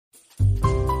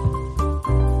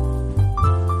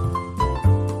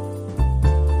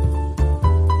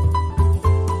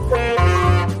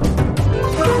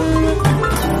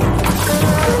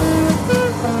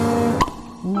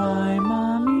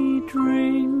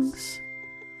drinks.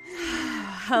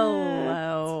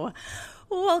 Hello.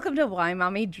 Welcome to Why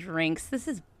Mommy Drinks. This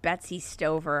is Betsy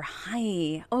Stover.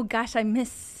 Hi. Oh gosh, I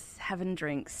miss having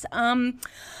drinks. We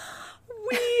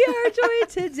are joined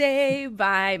today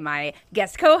by my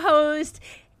guest co-host,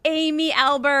 Amy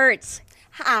Albert.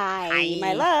 Hi,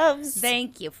 my loves.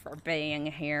 Thank you for being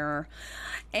here.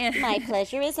 And my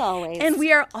pleasure as always. And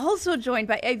we are also joined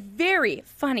by a very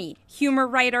funny humor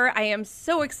writer. I am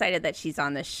so excited that she's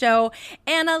on the show,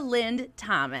 Anna Lind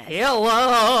Thomas.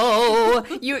 Hello.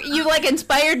 You like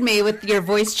inspired me with your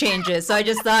voice changes. So I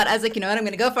just thought, I was like, you know what, I'm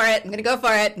going to go for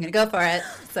it.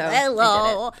 So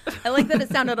hello. I like that it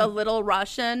sounded a little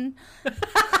Russian.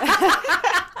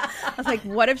 I was like,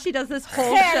 what if she does this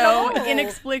whole show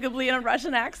inexplicably in a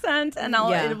Russian accent? And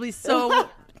it'll be so...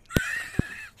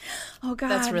 Oh, God.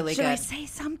 That's really Should good. I say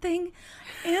something?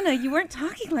 Anna, you weren't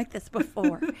talking like this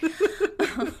before.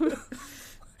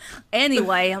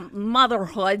 Anyway,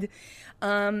 motherhood.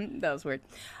 That was weird.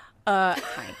 Hi.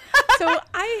 So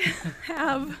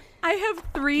I have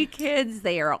 3 kids.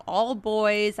 They are all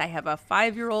boys. I have a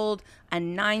 5-year-old, a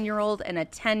 9-year-old, and a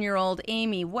 10-year-old.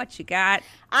 Amy, what you got?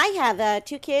 I have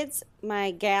 2 kids. My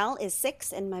gal is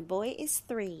 6 and my boy is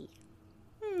 3.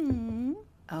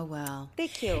 Oh, wow. They're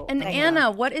cute. And Anna,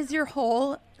 what is your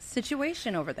whole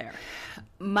situation over there?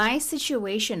 My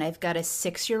situation, I've got a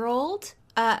 6-year-old,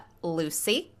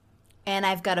 Lucy, and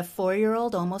I've got a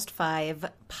 4-year-old, almost 5,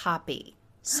 Poppy.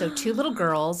 So 2 little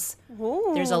girls.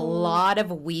 Ooh. There's a lot of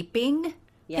weeping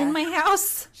in my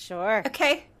house. Sure.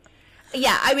 Okay.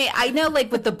 Yeah, I mean, I know,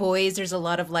 like, with the boys, there's a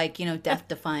lot of, like, you know,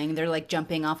 death-defying. They're, like,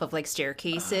 jumping off of, like,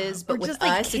 staircases. But Or with just,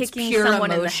 like, us, it's kicking pure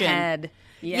someone emotion. in the head.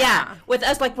 Yeah. With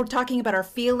us, like, we're talking about our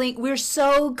feeling. We're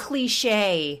so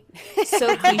cliche.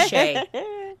 So cliche.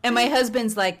 And my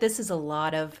husband's like, this is a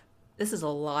lot of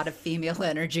female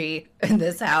energy in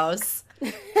this house.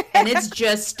 And it's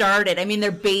just started. I mean,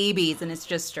 they're babies and it's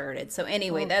just started. So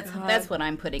anyway, that's what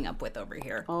I'm putting up with over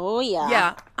here. Oh, yeah.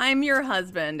 Yeah, I'm your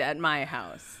husband at my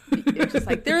house. It's just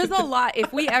like, there's a lot.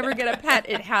 If we ever get a pet,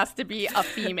 it has to be a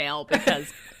female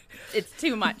because it's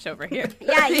too much over here.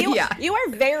 Yeah, you are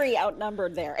very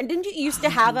outnumbered there. And didn't you used to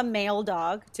have a male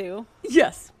dog, too?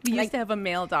 Yes, we used to have a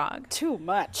male dog. Too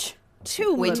much.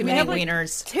 Way too many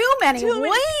wieners. Too many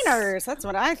wieners. That's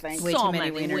what I think. Way So too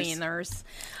many wieners.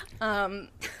 I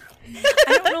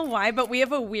don't know why, but we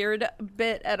have a weird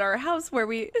bit at our house where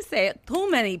we say too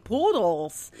many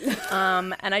poodles.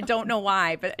 And I don't know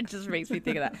why, but it just makes me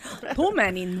think of that. Too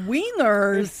many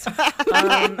wieners.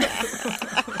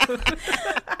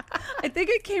 I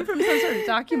think it came from some sort of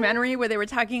documentary where they were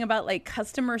talking about like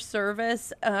customer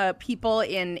service people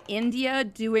in India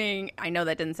doing, I know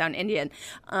that didn't sound Indian,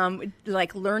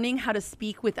 like learning how to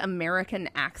speak with American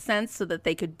accents so that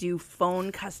they could do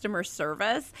phone customer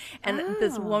service. And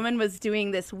this woman was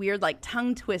doing this weird like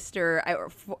tongue twister,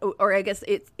 or I guess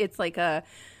it's like it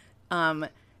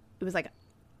was like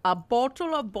a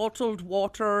bottle of bottled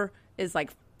water is like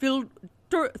filled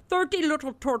 30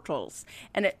 little turtles,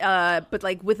 and but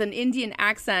like with an Indian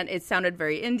accent, it sounded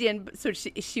very Indian. So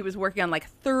she was working on like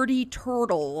 30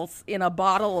 turtles in a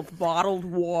bottle of bottled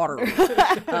water.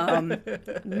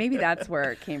 Maybe that's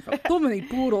where it came from. So many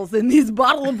poodles in this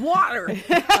bottle of water.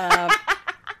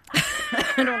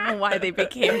 I don't know why they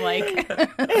became like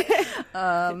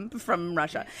from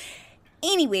Russia.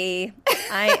 Anyway,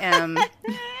 I am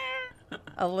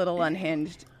a little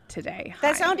unhinged today.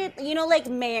 That sounded, like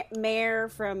Mare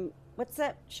from, what's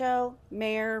that show?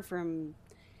 Mare from,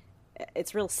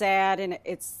 it's real sad, and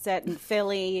it's set in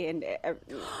Philly, and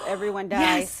everyone dies.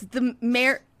 Yes, the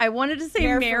Mare, I wanted to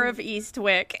say Mare of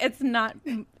Eastwick. It's not,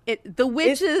 the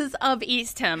Witches of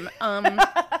Eastham.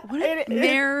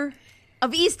 Mare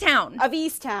of Easttown. Of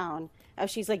Easttown. Oh,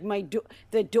 she's like,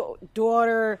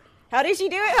 daughter, how did she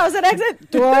do it? How's that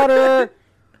accent? Daughter.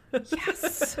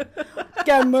 Yes.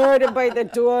 Got murdered by the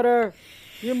daughter.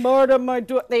 You murdered my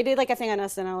daughter. They did like a thing on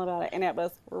SNL about it, and it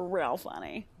was real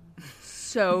funny.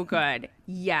 So good.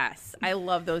 Yes. I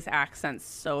love those accents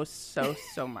so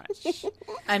much.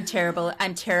 I'm terrible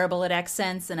at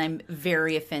accents, and I'm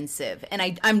very offensive.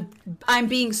 And I'm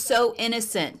being so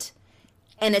innocent.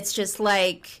 And it's just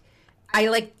like I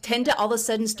like tend to all of a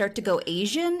sudden start to go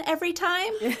Asian every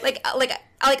time. Like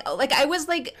I was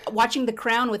like watching The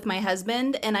Crown with my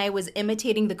husband, and I was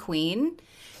imitating the Queen.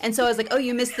 And so I was like, oh,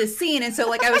 you missed this scene. And so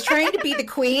like I was trying to be the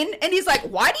Queen, and he's like,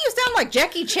 why do you sound like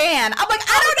Jackie Chan? I'm like,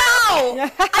 I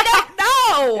don't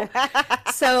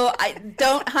know. So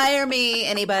don't hire me,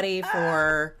 anybody,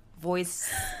 for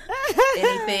voice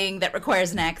anything that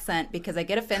requires an accent because I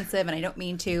get offensive and I don't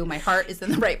mean to. My heart is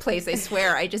in the right place. I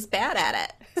swear. I just bad at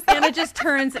it. Anna just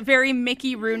turns very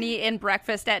Mickey Rooney in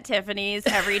Breakfast at Tiffany's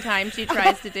every time she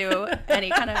tries to do any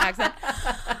kind of accent.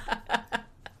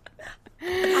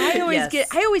 I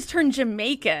always turn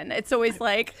Jamaican. It's always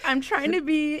like, I'm trying to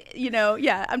be,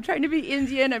 I'm trying to be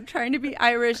Indian. I'm trying to be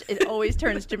Irish. It always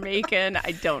turns Jamaican.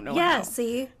 I don't know how.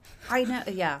 See? I know.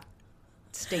 Yeah.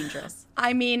 It's dangerous.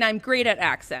 I mean, I'm great at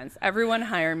accents. Everyone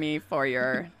hire me for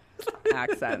your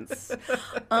accents.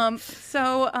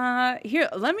 Here,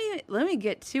 let me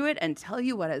get to it and tell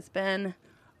you what has been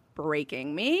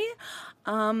breaking me.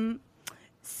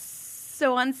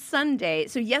 So on Sunday,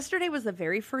 yesterday was the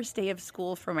very first day of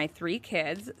school for my 3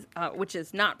 kids, which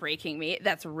is not breaking me.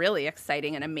 That's really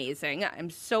exciting and amazing. I'm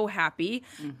so happy.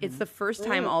 Mm-hmm. It's the first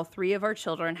time all 3 of our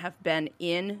children have been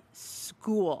in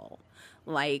school,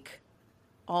 like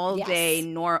all day,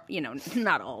 not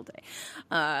all day.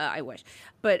 I wish,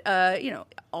 but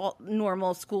all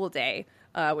normal school day,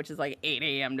 which is like 8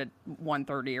 a.m. to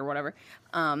 1:30 or whatever,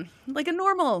 like a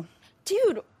normal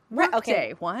work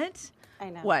day. What?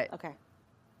 I know. What? Okay.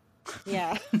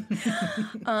 Yeah.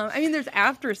 I mean, there's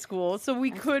after school, so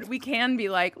we can be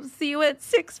like, see you at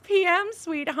 6 p.m.,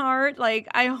 sweetheart. Like,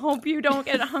 I hope you don't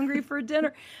get hungry for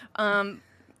dinner.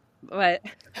 But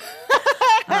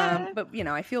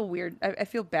I feel weird. I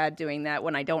feel bad doing that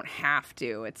when I don't have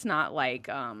to. It's not like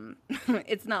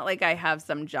I have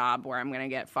some job where I'm going to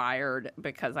get fired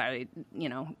because I,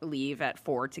 leave at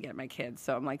 4 to get my kids.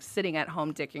 So I'm like sitting at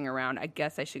home dicking around. I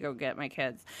guess I should go get my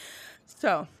kids.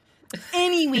 So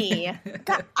anyway,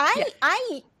 God,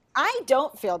 I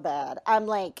don't feel bad. I'm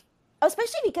like,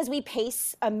 especially because we pay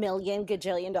 $1 million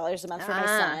gajillion a month for my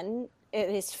son in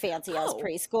his fancy ass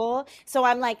preschool. So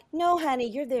I'm like, no, honey,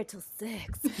 you're there till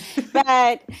 6.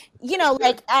 But yeah,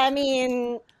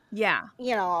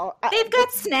 they've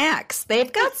got snacks.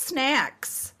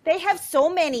 They have so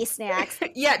many snacks.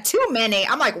 Yeah, too many.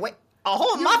 I'm like, wait, a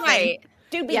whole muffin. Right.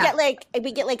 Dude, we get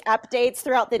updates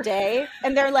throughout the day,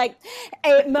 and they're like,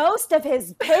 ate most of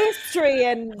his pastry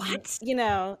and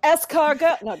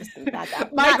escargot. No, just not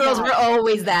that. My girls were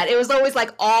always that. It was always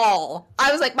like all.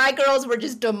 I was like, my girls were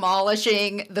just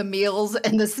demolishing the meals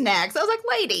and the snacks. I was like,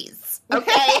 ladies,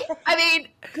 okay. I mean,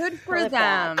 good for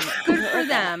them. Good for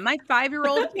them. My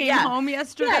 5-year-old came home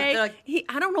yesterday. Yeah,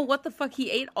 I don't know what the fuck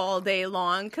he ate all day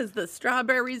long because the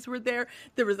strawberries were there.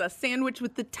 There was a sandwich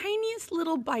with the tiniest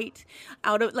little bite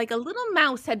out of, like, a little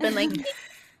mouse had been like,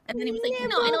 and then he was like,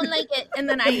 no, I don't like it. And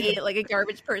then I ate it like a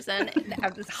garbage person and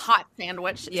have this hot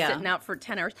sandwich sitting out for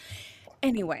 10 hours.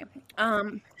 Anyway.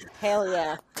 Hell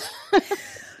yeah.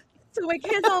 So my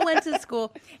kids all went to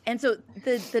school, and so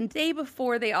the day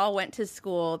before they all went to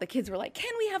school, the kids were like,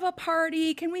 can we have a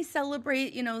party? Can we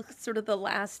celebrate, sort of the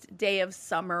last day of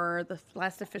summer, the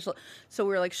last official? So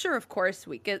we were like, sure, of course.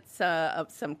 We get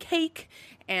some cake,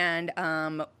 and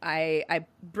I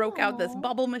broke out this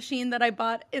bubble machine that I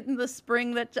bought in the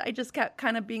spring that I just kept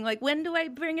kind of being like, when do I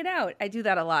bring it out? I do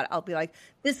that a lot. I'll be like,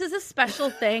 this is a special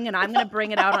thing, and I'm going to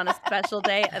bring it out on a special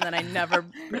day, and then I never,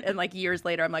 and like years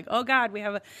later, I'm like, oh God,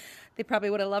 they probably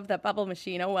would have loved that bubble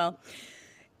machine. Oh, well.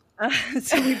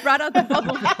 So we brought out the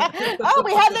bubble machine. Oh,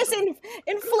 we have this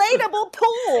inflatable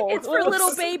pool. It's for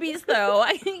little babies, though.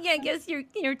 I guess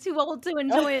you're too old to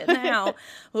enjoy it now.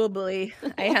 Oh, boy.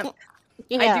 I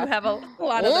do have a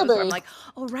lot of those where I'm like,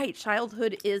 oh, right,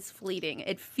 childhood is fleeting.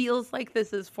 It feels like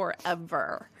this is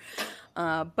forever.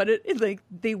 But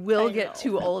they will get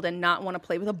too old and not want to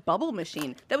play with a bubble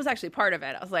machine. That was actually part of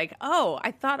it. I was like, oh,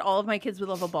 I thought all of my kids would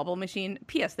love a bubble machine.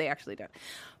 P.S. They actually do.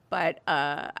 But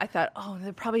I thought, oh,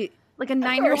 they're probably like a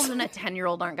 9-year-old and a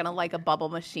 10-year-old aren't going to like a bubble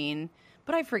machine.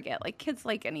 But I forget, like kids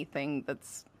like anything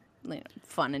that's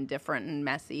fun and different and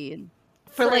messy and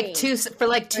for like two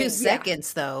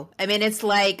seconds though. I mean, it's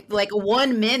like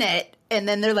 1 minute, and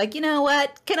then they're like, you know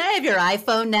what? Can I have your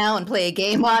iPhone now and play a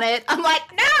game on it? I'm like,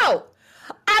 no.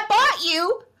 I bought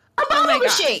you a bubble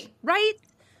machine. Right?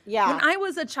 Yeah. When I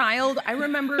was a child, I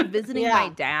remember visiting my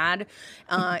dad.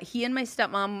 He and my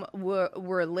stepmom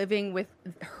were living with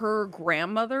her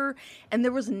grandmother, and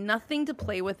there was nothing to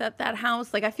play with at that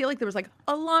house. Like, I feel like there was like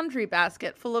a laundry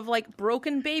basket full of like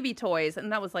broken baby toys,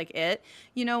 and that was like it.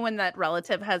 When that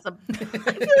relative has I feel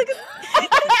like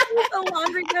a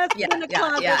laundry basket in a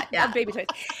closet of baby toys.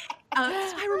 So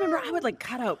I remember I would like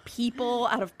cut out people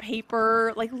out of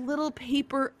paper, like little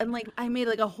paper, and like I made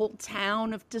like a whole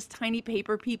town of just tiny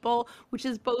paper people, which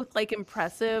is both like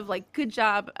impressive, like good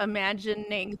job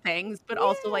imagining things, but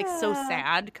also like so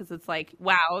sad because it's like,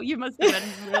 wow, you must have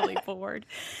been really bored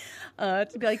to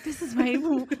be like, this is my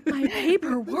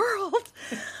paper world.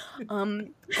 Do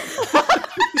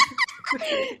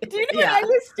you know what I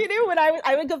used to do when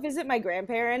I would go visit my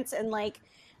grandparents and like,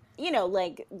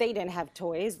 like they didn't have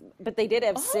toys, but they did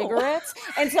have cigarettes.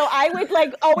 And so I would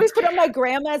like always put on my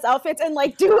grandma's outfits and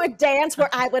like do a dance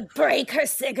where I would break her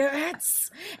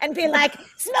cigarettes and be like,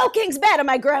 smoking's bad. And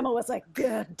my grandma was like,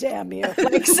 God damn you.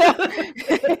 Like so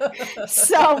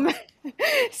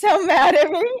mad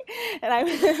at me. And I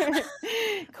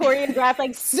choreographed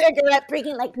like cigarette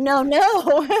breaking, like, no.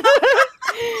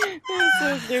 It's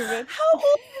so stupid. How old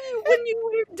were you when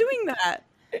you were doing that?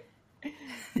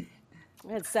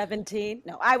 At 17.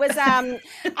 No, I was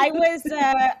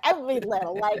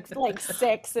little, like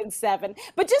 6 and 7.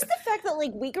 But just the fact that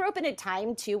like we grew up in a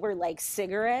time too where like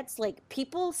cigarettes, like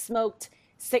people smoked.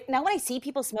 Now when I see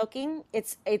people smoking,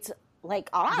 it's like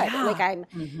odd. Yeah. Like I'm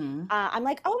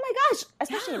like, oh my gosh,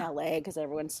 especially in LA because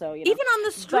everyone's so even on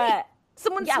the street, but,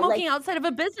 someone smoking outside of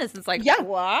a business. It's like,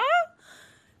 what?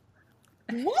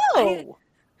 Whoa.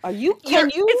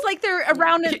 It's like they're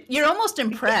around it. You're almost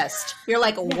impressed. You're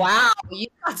like, wow, you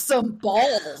got some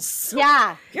balls.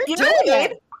 Yeah, you're doing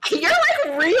it. You're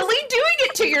like really doing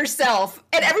it to yourself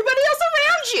and everybody else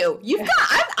around you. You've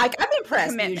got. I'm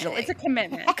impressed. Usually, it's a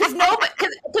commitment because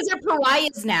they're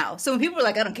pariahs now. So when people are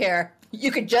like, I don't care,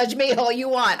 you can judge me all you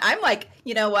want. I'm like,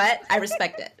 you know what? I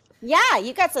respect it. Yeah,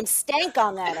 you got some stank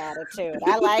on that attitude.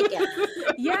 I like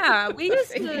it. Yeah, we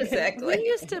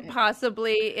used to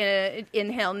possibly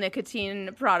inhale nicotine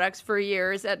products for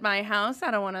years at my house. I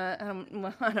don't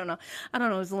know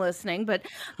who's listening, but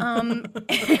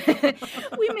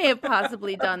we may have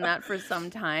possibly done that for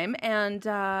some time. And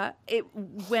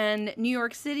when New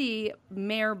York City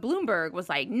Mayor Bloomberg was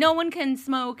like, no one can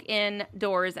smoke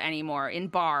indoors anymore in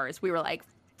bars, we were like,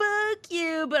 fuck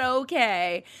you, but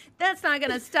okay. That's not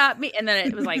going to stop me. And then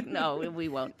it was like, no, we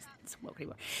won't smoke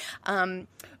anymore.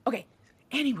 Okay.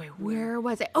 Anyway, where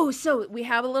was I? Oh, so we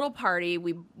have a little party.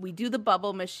 We do the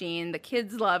bubble machine. The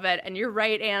kids love it. And you're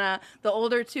right, Anna. The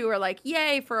older two are like,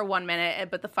 yay, for 1 minute.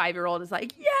 But the 5-year-old is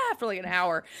like, yeah, for like an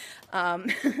hour. Yeah,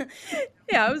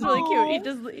 it was really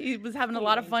cute. He was having a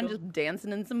lot of fun just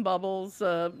dancing in some bubbles,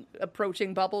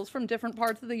 approaching bubbles from different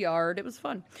parts of the yard. It was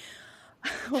fun.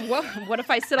 What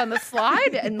if I sit on the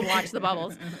slide and watch the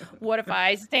bubbles? What if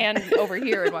I stand over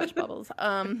here and watch bubbles?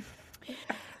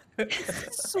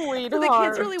 Sweetheart. So the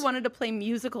kids really wanted to play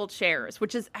musical chairs,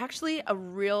 which is actually a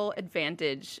real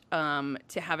advantage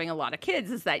to having a lot of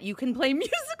kids, is that you can play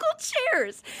musical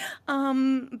chairs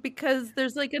because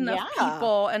there's like enough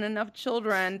people and enough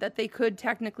children that they could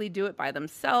technically do it by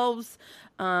themselves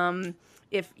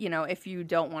if you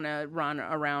don't want to run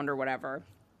around or whatever.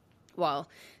 Well,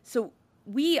 so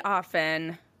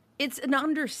it's an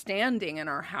understanding in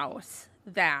our house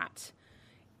that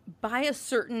by a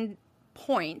certain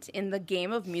point in the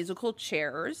game of musical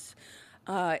chairs,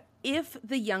 if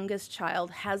the youngest child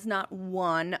has not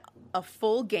won a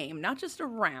full game, not just a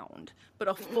round, but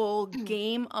a full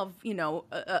game of,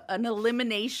 an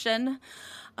elimination,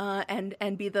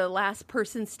 and be the last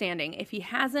person standing. If he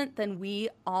hasn't, then we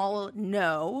all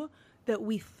know that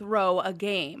we throw a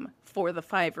game for the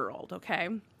 5-year-old, okay?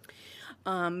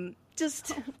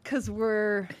 Just because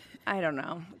I don't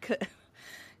know,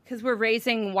 because we're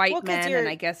raising white men and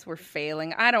I guess we're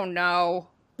failing. I don't know.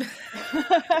 No,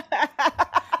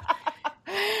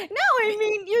 I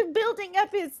mean, you're building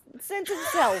up his sense of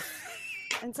self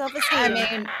and self-esteem. I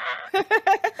mean,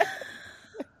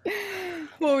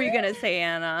 what were you going to say,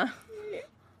 Anna?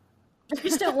 You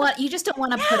just don't want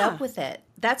to put up with it.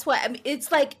 That's why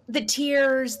it's like the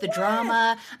tears, the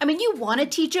drama. I mean, you want to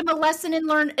teach him a lesson and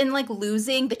learn and like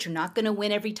losing that you're not going to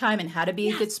win every time and how to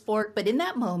be a good sport. But in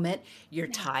that moment, you're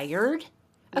tired.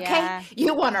 Okay. Yeah.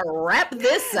 You want to wrap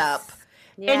this up.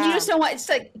 Yeah. And you just don't want, it's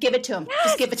like, give it to him.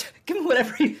 Yes. Just give him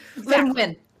whatever let him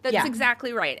win. That's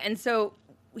exactly right. And so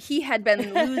he had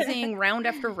been losing round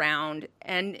after round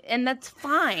and that's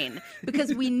fine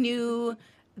because we knew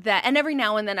that, and every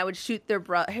now and then I would shoot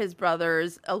his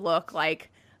brothers a look like,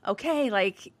 okay,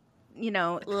 like,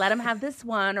 let him have this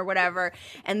one or whatever,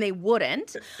 and they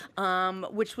wouldn't,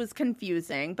 which was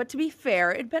confusing. But to be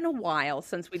fair, it'd been a while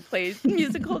since we'd played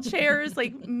musical chairs.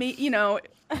 Like, maybe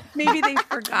they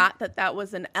forgot that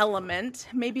was an element.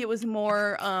 Maybe it was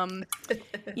more,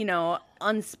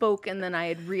 unspoken than I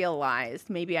had realized.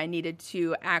 Maybe I needed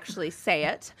to actually say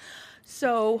it.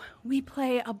 So we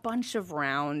play a bunch of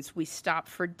rounds. We stop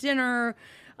for dinner.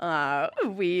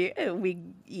 We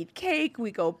eat cake.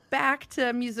 We go back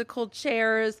to musical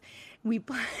chairs. We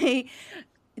play.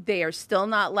 They are still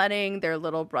not letting their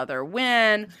little brother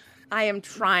win. I am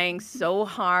trying so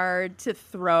hard to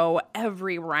throw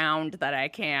every round that I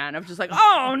can. I'm just like,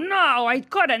 oh no, I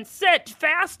couldn't sit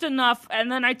fast enough.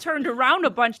 And then I turned around a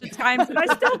bunch of times and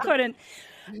I still couldn't.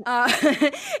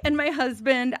 And my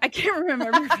husband, I can't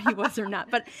remember if he was or not,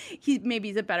 but maybe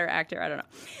he's a better actor. I don't know.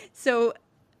 So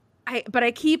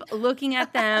I keep looking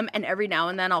at them, and every now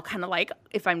and then I'll kind of like,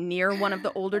 if I'm near one of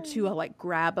the older two, I'll like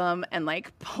grab him and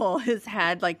like pull his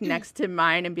head like next to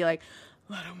mine and be like,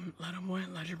 let him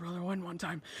win, let your brother win one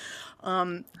time.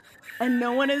 And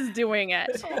no one is doing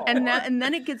it. And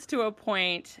then it gets to a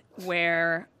point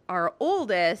where our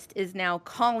oldest is now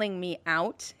calling me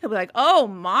out. He'll be like, oh,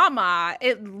 mama,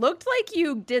 it looked like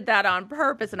you did that on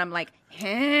purpose. And I'm like,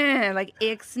 like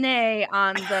ixnay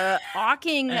on the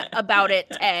awking about it,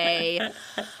 eh?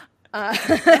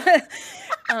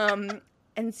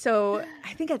 And so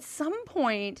I think at some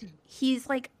point he's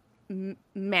like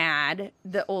mad.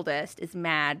 The oldest is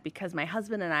mad because my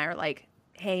husband and I are like,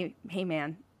 hey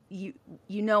man, you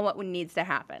know what needs to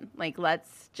happen. Like,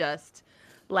 let's just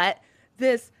let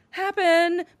this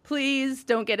happen. Please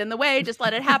don't get in the way. Just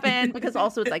let it happen. Because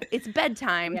also it's like, it's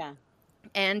bedtime. Yeah.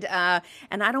 And I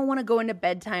don't want to go into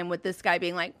bedtime with this guy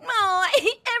being like, well,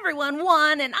 everyone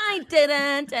won and I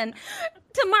didn't. And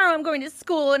tomorrow I'm going to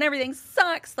school and everything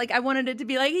sucks. Like, I wanted it to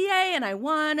be like, yay, and I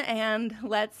won. And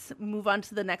let's move on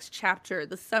to the next chapter.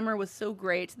 The summer was so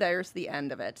great. There's the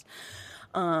end of it.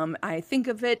 I think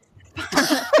of it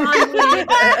fondly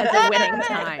as a winning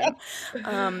time.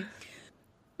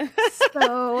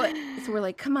 So we're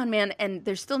like, come on, man. And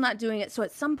they're still not doing it. So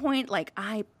at some point, like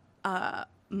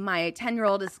my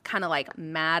 10-year-old is kind of like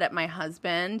mad at my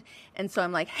husband. And so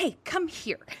I'm like, hey, come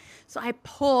here. So I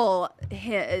pull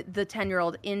the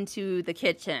 10-year-old into the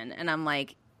kitchen and I'm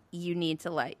like, you need to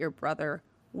let your brother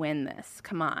win this.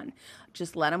 Come on.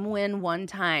 Just let him win one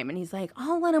time. And he's like,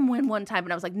 I'll let him win one time.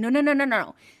 And I was like, no.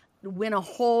 Win a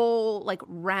whole like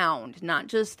round, not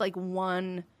just like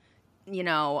one,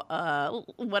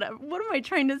 what am I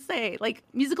trying to say? Like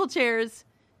musical chairs.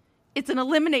 It's an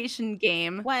elimination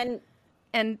game.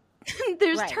 And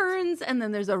there's turns, and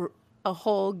then there's a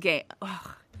whole game. Ugh,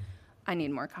 I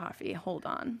need more coffee. Hold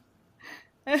on.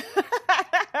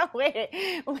 Wait,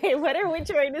 what are we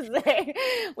trying to say?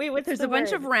 Wait, there's a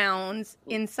bunch of rounds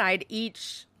inside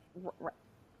each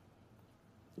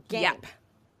game. Yep.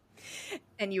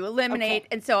 And you eliminate. Okay.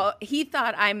 And so he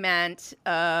thought I meant,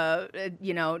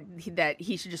 that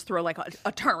he should just throw like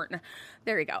a turn.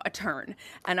 There you go, a turn.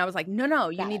 And I was like, no,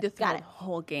 you need to throw the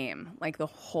whole game, like the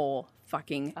whole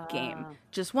fucking game,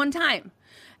 just one time.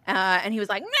 And he was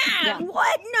like,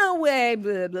 what? No way,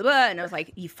 blah, blah, blah. And I was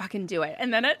like, you fucking do it.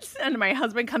 And then my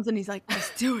husband comes in, he's like,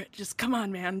 just do it. Just come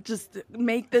on, man. Just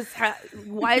make this.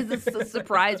 Why is this a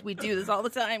surprise? We do this all the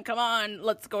time. Come on,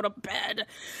 let's go to bed.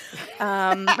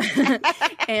 And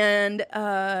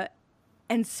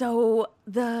so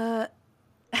the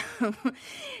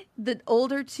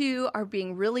older two are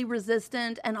being really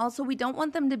resistant. And also we don't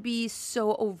want them to be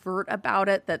so overt about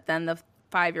it that then the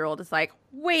 5-year-old is like,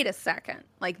 wait a second,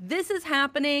 like this is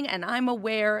happening and I'm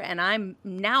aware and I'm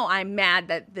mad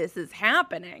that this is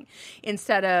happening,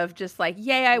 instead of just like,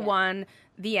 yay, I won,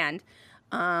 the end.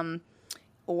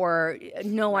 Or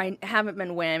no, I haven't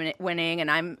been winning and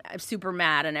I'm super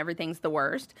mad and everything's the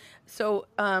worst. So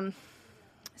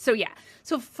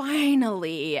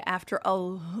finally, after a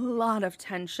lot of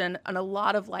tension and a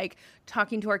lot of like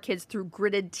talking to our kids through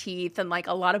gritted teeth and like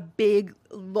a lot of big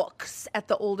looks at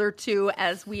the older two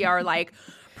as we are like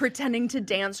pretending to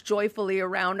dance joyfully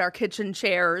around our kitchen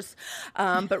chairs.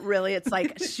 But really it's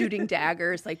like shooting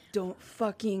daggers, like don't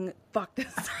fucking fuck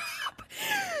this up.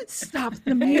 Stop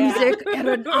the music at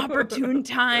an opportune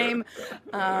time.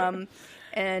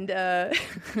 And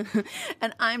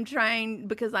I'm trying,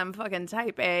 because I'm fucking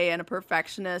type A and a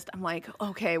perfectionist, I'm like,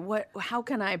 okay, how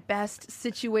can I best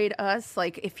situate us?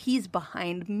 Like, if he's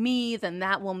behind me, then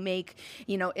that will make,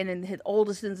 and his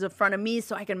oldest is in front of me,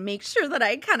 so I can make sure that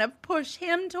I kind of push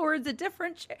him towards a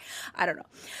different chair. I don't know.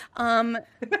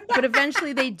 But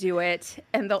eventually they do it,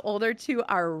 and the older two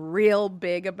are real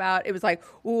big about it. It was like,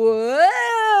 whoa,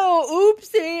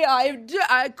 oopsie,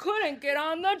 I couldn't get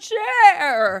on the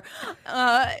chair.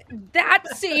 That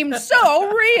seemed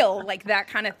so real, like that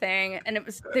kind of thing. And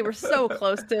they were so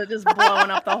close to just blowing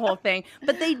up the whole thing,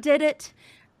 but they did it.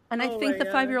 And I think the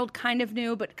 5-year-old kind of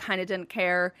knew, but kind of didn't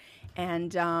care.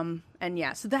 And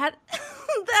yeah, so that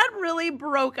really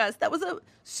broke us. That was a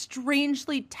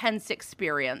strangely tense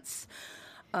experience.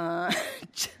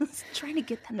 Just trying to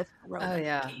get them to throw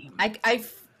that game. I can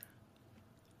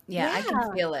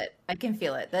feel it. I can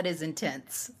feel it. That is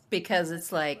intense, because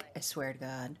it's like, I swear to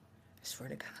God.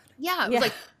 Yeah, it was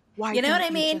like, why? You know what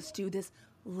I mean? Just do this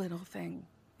little thing.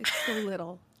 It's so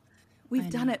little. We've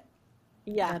done it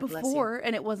before,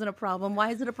 and it wasn't a problem.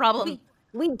 Why is it a problem?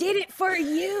 We did it for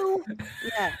you.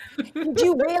 Yeah. Did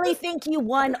you really think you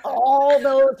won all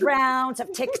those rounds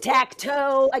of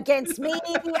tic-tac-toe against me?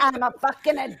 I'm a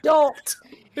fucking adult.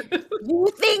 You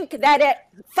think that at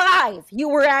 5 you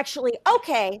were actually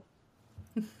okay?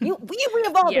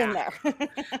 We've all been there.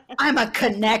 I'm a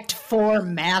Connect 4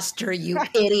 master, you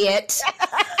idiot.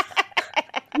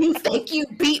 You think you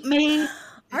beat me?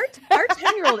 Our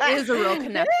 10-year-old is a real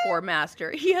Connect 4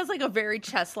 master. He has like a very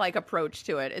chess-like approach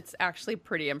to it. It's actually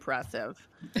pretty impressive.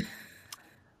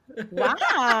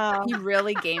 Wow. He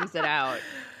really games it out.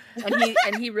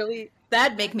 And he really...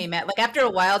 That'd make me mad. Like after a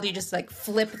while, do you just like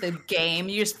flip the game?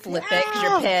 You just flip it because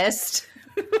you're pissed.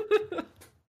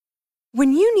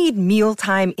 When you need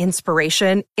mealtime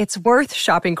inspiration, it's worth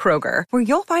shopping Kroger, where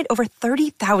you'll find over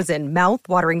 30,000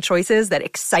 mouth-watering choices that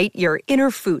excite your inner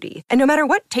foodie. And no matter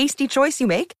what tasty choice you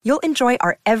make, you'll enjoy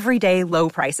our everyday low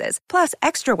prices, plus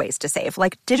extra ways to save,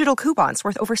 like digital coupons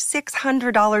worth over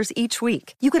 $600 each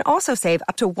week. You can also save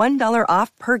up to $1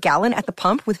 off per gallon at the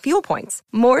pump with fuel points.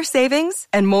 More savings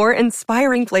and more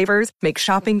inspiring flavors make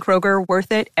shopping Kroger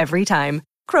worth it every time.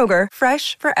 Kroger,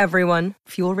 fresh for everyone.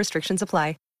 Fuel restrictions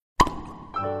apply.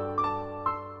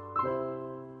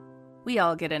 We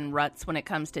all get in ruts when it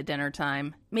comes to dinner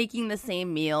time, making the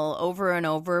same meal over and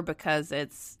over because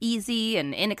it's easy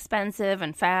and inexpensive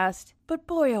and fast. But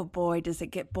boy, oh boy, does it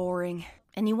get boring.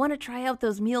 And you want to try out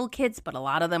those meal kits, but a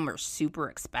lot of them are super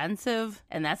expensive.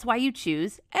 And that's why you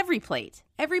choose EveryPlate.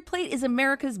 EveryPlate is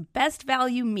America's best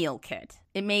value meal kit.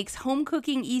 It makes home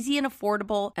cooking easy and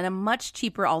affordable and a much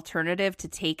cheaper alternative to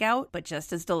takeout, but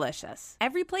just as delicious.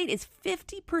 EveryPlate is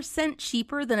 50%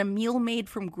 cheaper than a meal made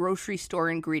from grocery store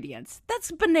ingredients.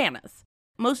 That's bananas.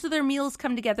 Most of their meals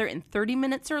come together in 30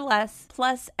 minutes or less.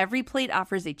 Plus, EveryPlate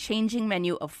offers a changing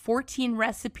menu of 14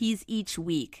 recipes each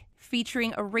week,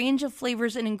 featuring a range of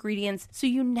flavors and ingredients so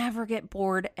you never get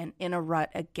bored and in a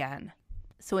rut again.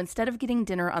 So instead of getting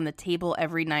dinner on the table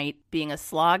every night being a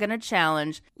slog and a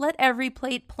challenge, let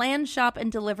EveryPlate plan, shop,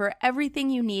 and deliver everything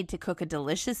you need to cook a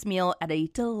delicious meal at a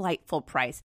delightful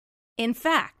price. In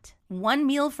fact, one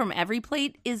meal from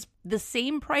EveryPlate is the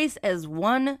same price as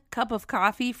one cup of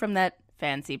coffee from that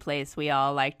fancy place we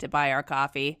all like to buy our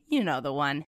coffee. You know the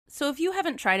one. So if you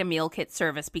haven't tried a meal kit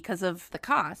service because of the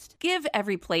cost, give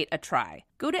EveryPlate a try.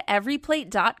 Go to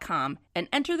everyplate.com and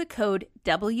enter the code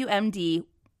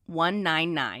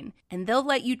WMD199, and they'll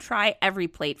let you try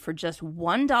EveryPlate for just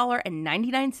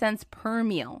 $1.99 per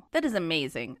meal. That is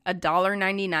amazing.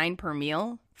 $1.99 per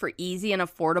meal for easy and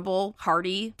affordable,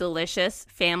 hearty, delicious,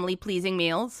 family-pleasing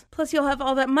meals. Plus, you'll have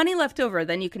all that money left over.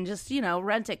 Then you can just,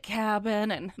 rent a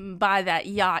cabin and buy that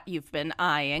yacht you've been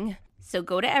eyeing. So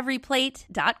go to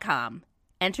everyplate.com,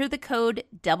 enter the code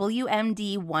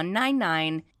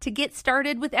WMD199 to get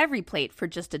started with EveryPlate for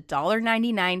just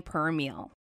 $1.99 per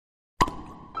meal.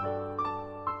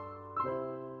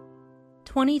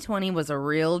 2020 was a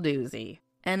real doozy.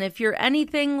 And if you're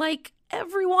anything like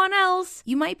everyone else,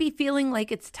 you might be feeling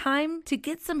like it's time to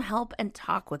get some help and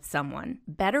talk with someone.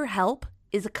 BetterHelp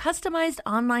is a customized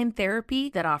online therapy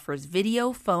that offers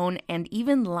video, phone, and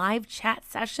even live chat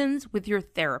sessions with your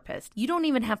therapist. You don't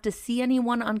even have to see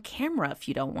anyone on camera if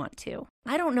you don't want to.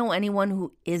 I don't know anyone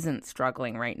who isn't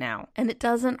struggling right now, and it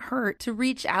doesn't hurt to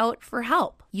reach out for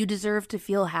help. You deserve to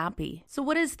feel happy. So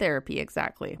what is therapy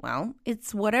exactly? Well,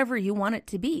 it's whatever you want it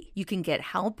to be. You can get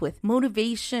help with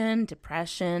motivation,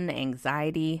 depression,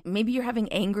 anxiety. Maybe you're having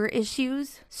anger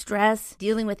issues, stress,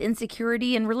 dealing with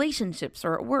insecurity in relationships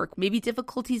or at work, maybe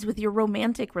difficulties with your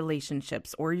romantic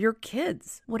relationships or your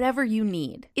kids. Whatever you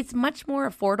need. It's much more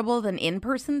affordable than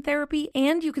in-person therapy,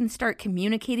 and you can start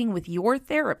communicating with your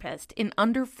therapist in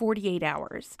under 48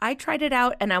 hours. I tried it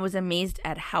out and I was amazed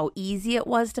at how easy it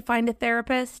was to find a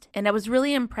therapist, and I was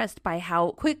really impressed by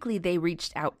how quickly they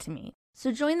reached out to me.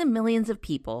 So join the millions of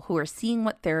people who are seeing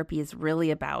what therapy is really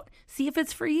about. See if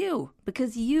it's for you,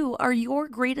 because you are your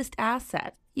greatest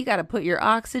asset. You got to put your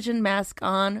oxygen mask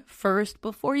on first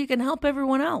before you can help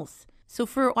everyone else. So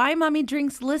for Why Mommy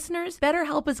Drinks listeners,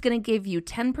 BetterHelp is going to give you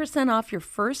 10% off your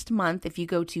first month if you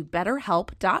go to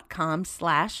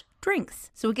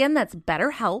betterhelp.com/drinks. So again, that's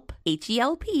BetterHelp,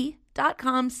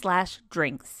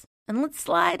 HELP.com/drinks. And let's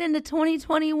slide into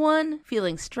 2021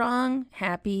 feeling strong,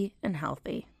 happy, and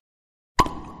healthy.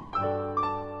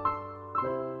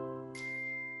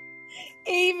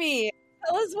 Amy,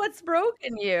 tell us what's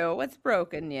broken you. What's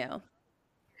broken you?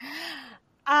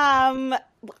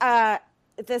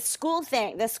 The school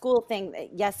thing.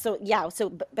 Yes. So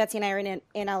Betsy and I are in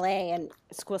LA, and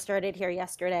school started here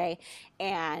yesterday,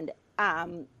 and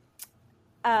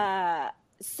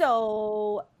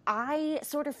so I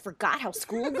sort of forgot how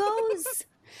school goes,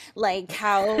 like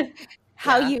how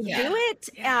you do it.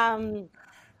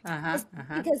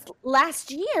 Because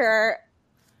last year,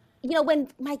 when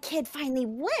my kid finally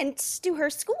went to her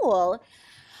school,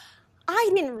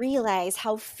 I didn't realize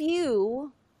how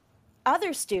few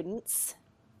other students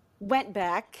went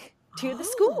back to the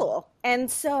school.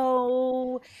 And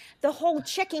so the whole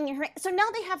checking so now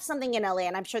they have something in LA,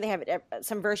 and I'm sure they have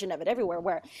some version of it everywhere,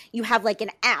 where you have like an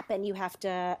app and you have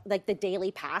to, like the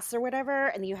Daily Pass or whatever,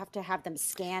 and you have to have them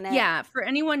scan it. Yeah, for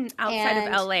anyone outside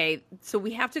of LA, so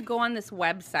we have to go on this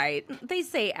website. They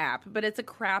say app, but it's a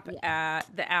crap app.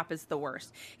 The app is the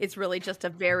worst. It's really just a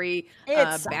very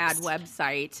bad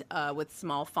website with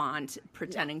small font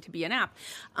pretending to be an app.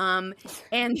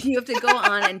 And you have to go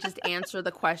on and just answer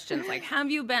the questions like, have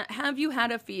you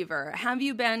had a fever? Have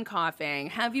you been coughing?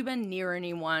 Have you been near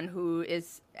anyone who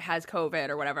has COVID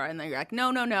or whatever? And then you're like, no.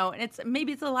 And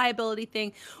maybe it's a liability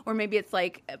thing, or maybe it's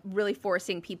like really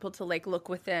forcing people to like look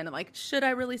within. Like, should I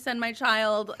really send my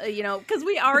child? Because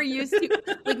we are used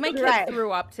to, like, my kid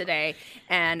threw up today,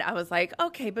 and I was like,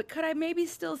 okay, but could I maybe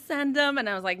still send them? And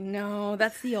I was like, no,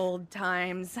 that's the old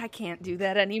times. I can't do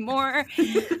that anymore.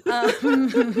 It's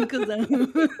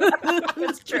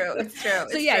true. So true.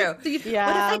 So what if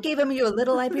I gave you a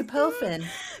little ibuprofen?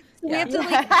 We have to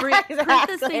like print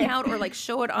this thing out or like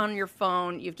show it on your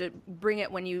phone. You have to bring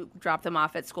it when you drop them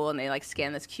off at school, and they like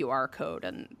scan this QR code,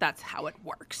 and that's how it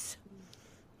works.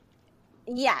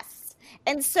 Yes.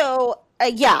 And so,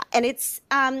 and it's,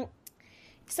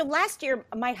 so last year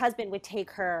my husband would take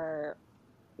her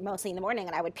mostly in the morning,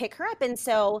 and I would pick her up. And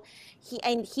so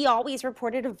he always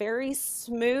reported a very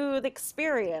smooth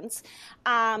experience.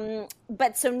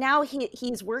 But so now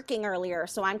he's working earlier,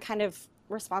 so I'm kind of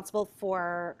responsible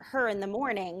for her in the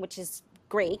morning, which is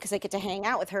great because I get to hang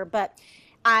out with her. But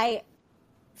I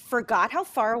forgot how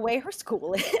far away her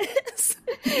school is.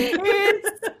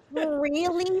 It's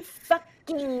really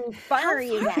fucking far,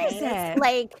 you guys. It's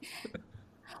like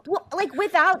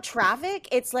without traffic,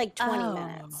 it's like 20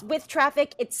 minutes. With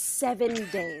traffic, it's 7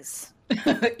 days.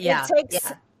 It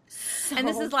takes and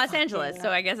this is Los Angeles,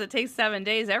 so I guess it takes 7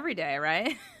 days every day,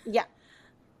 right? Yeah.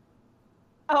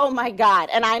 Oh my God.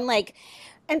 And I'm like,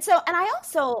 and I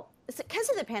also, because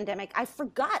of the pandemic, I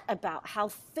forgot about how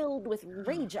filled with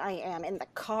rage I am in the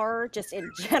car, just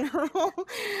in general.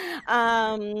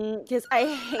 Because I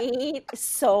hate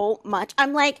so much.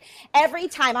 I'm like, every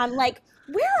time I'm like,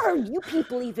 where are you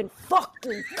people even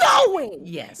fucking going?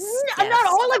 Yes. Not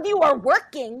all of you are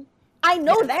working. I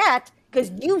know that.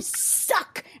 Because you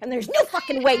suck, and there's no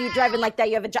fucking way you're driving like that.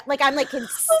 You have a job. Like, I'm like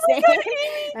insane. Oh God,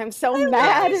 I'm so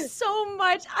mad. Love you so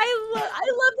much. I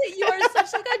love that you are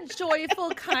such like a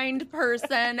joyful, kind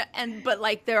person, but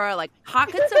like there are like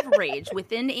pockets of rage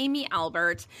within Amy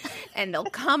Albert, and they'll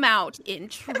come out in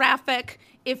traffic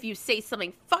if you say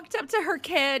something fucked up to her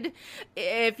kid,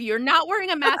 if you're not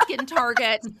wearing a mask in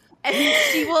Target, and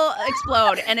she will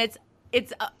explode, and it's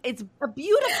a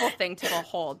beautiful thing to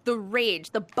behold. The rage,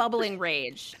 the bubbling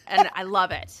rage. And I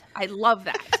love it. I love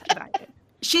that about it.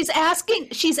 She's asking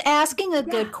a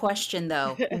good question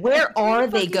though. Where are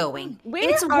they going?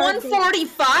 It's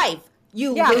 1:45.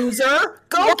 You loser.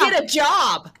 Go get a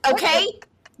job. Okay?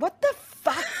 What the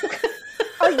fuck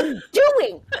are you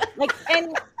doing? Like,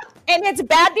 and it's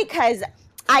bad because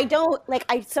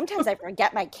sometimes I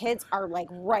forget my kids are like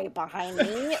right behind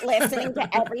me listening to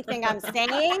everything I'm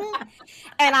saying.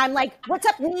 And I'm like, what's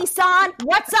up, Nissan?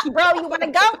 What's up, bro? You want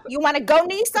to go? You want to go,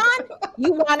 Nissan?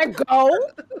 You want to go?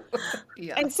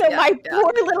 Yeah, and so my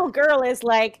poor little girl is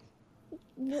like,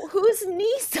 who's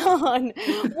Nissan?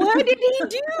 What did he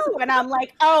do? And I'm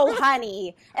like, oh,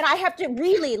 honey. And I have to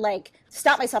really like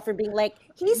stop myself from being like,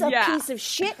 he's a piece of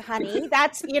shit, honey.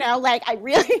 That's, like I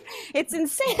really, it's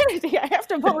insanity. I have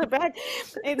to pull it back.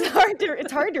 It's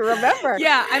hard to remember.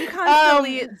 Yeah, I'm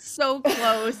constantly so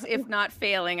close, if not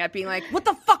failing, at being like, what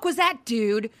the fuck was that,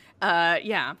 dude?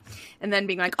 And then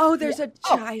being like, oh, there's a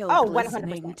child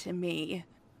listening to me.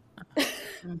 I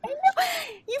know.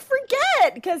 You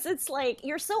forget because it's like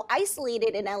you're so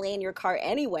isolated in LA in your car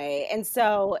anyway, and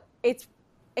so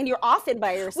and you're often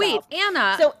by yourself. Wait,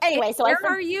 Anna. So anyway, where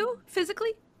are you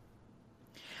physically?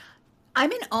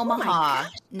 I'm in Omaha,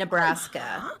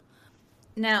 Nebraska.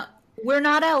 Now we're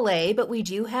not LA, but we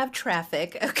do have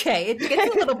traffic. Okay, it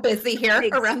gets a little busy here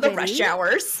around the rush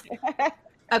hours.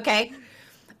 Okay.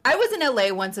 I was in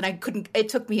LA once and it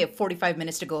took me 45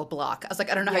 minutes to go a block. I was like,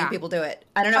 I don't know how you people do it.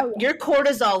 I don't know. Your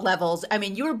cortisol levels, I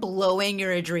mean, you were blowing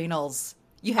your adrenals.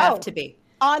 You have to be.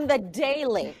 On the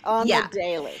daily. The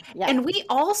daily. Yeah. And we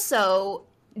also,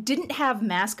 didn't have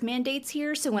mask mandates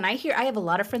here. So when I have a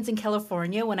lot of friends in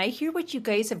California, when I hear what you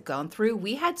guys have gone through,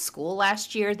 we had school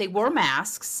last year. They wore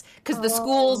masks because the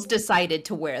schools decided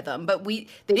to wear them, but they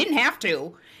didn't have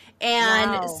to.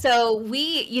 And so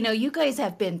you guys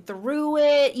have been through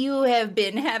it. You have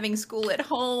been having school at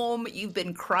home. You've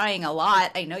been crying a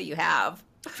lot. I know you have.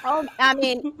 Oh, I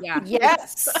mean,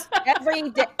 yes, every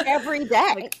day.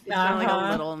 Like, it's like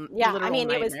a little, I mean,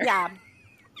 nightmare. it was, yeah,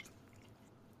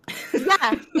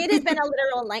 it has been a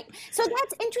literal night. So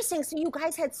that's interesting. So you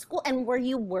guys had school, and were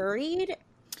you worried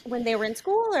when they were in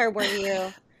school, or were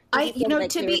you?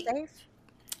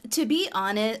 To be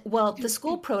honest, well, the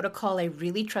school protocol, I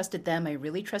really trusted them. I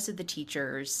really trusted the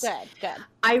teachers. Good.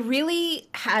 I really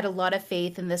had a lot of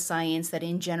faith in the science that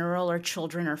in general our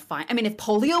children are fine. I mean, if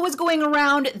polio was going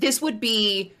around, this would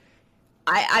be,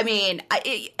 I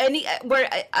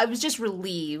was just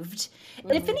relieved.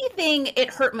 And if anything,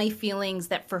 it hurt my feelings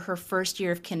that for her first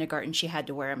year of kindergarten, she had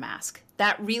to wear a mask.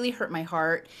 That really hurt my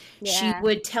heart. Yeah. She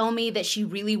would tell me that she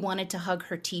really wanted to hug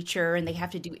her teacher and they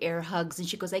have to do air hugs. And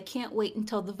she goes, I can't wait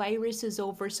until the virus is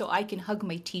over so I can hug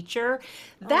my teacher.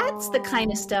 That's the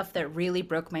kind of stuff that really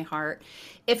broke my heart.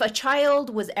 If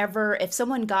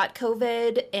someone got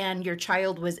COVID and your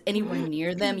child was anywhere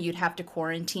near them, you'd have to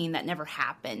quarantine. That never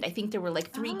happened. I think there were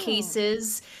like 3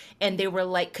 cases, and they were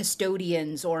like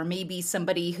custodians or maybe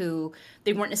somebody who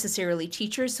they weren't necessarily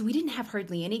teachers. So we didn't have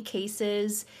hardly any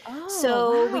cases.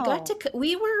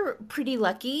 We were pretty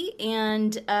lucky.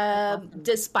 And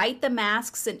despite the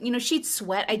masks and, she'd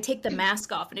sweat, I'd take the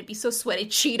mask off and it'd be so sweaty.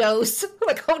 Cheetos,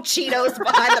 like Cheetos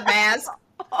behind the mask.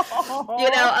 I'm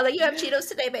like, you have Cheetos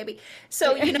today, baby.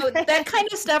 So, that kind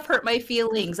of stuff hurt my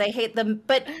feelings. I hate them.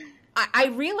 But I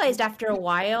realized after a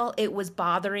while it was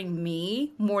bothering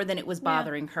me more than it was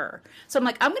bothering her. So I'm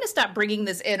like, I'm going to stop bringing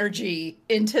this energy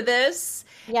into this.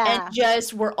 Yeah.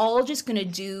 And we're all just going to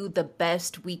do the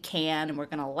best we can, and we're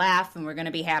going to laugh and we're going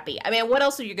to be happy. I mean, what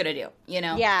else are you going to do?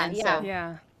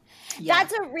 Yeah.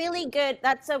 That's a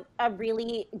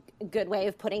really good way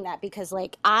of putting that, because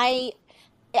like I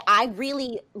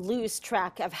really lose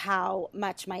track of how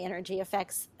much my energy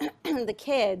affects the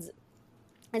kids.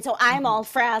 And so I'm all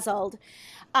frazzled.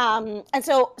 And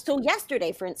so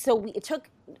yesterday, for instance, it took,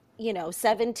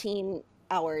 17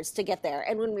 hours to get there.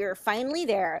 And when we were finally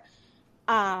there,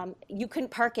 you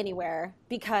couldn't park anywhere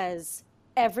because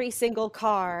every single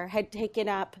car had taken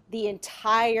up the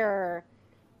entire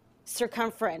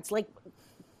circumference. Like,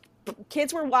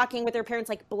 kids were walking with their parents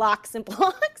like blocks and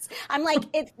blocks. I'm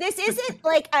like, this isn't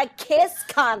like a Kiss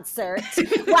concert.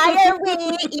 Why are we,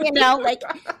 like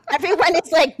everyone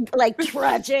is like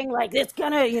trudging, like it's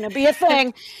gonna, be a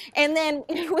thing. And then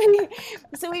and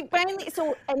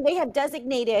they have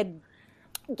designated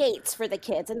gates for the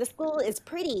kids, and the school is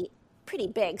pretty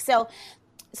big. So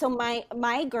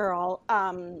my girl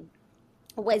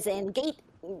was in gate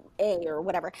A or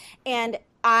whatever, and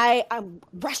I'm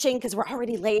rushing because we're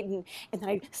already late, and then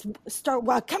I start,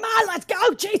 well, come on, let's go,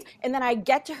 jeez. And then I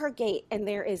get to her gate, and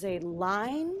there is a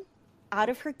line out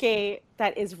of her gate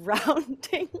that is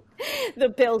rounding the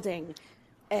building.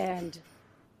 And,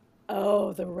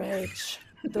 the rage.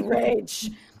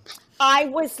 I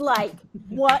was like,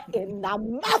 what in the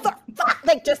motherfucker?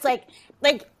 Like, just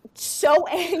like so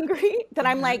angry that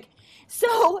I'm like,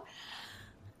 so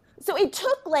it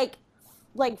took like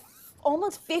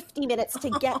almost 50 minutes to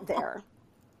get there.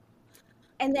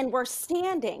 And then we're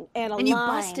standing in a line. And you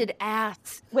busted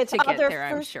ass with to get there,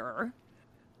 I'm sure.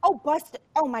 Oh, busted.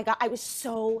 Oh, my God. I was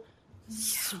so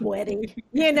sweaty,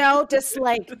 just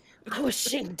like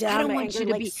pushing down. I don't want you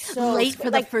to be so late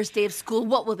for the first day of school.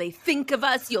 What will they think of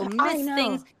us? You'll miss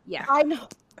things. Yeah. I know.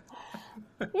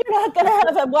 You're not going to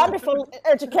have a wonderful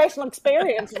educational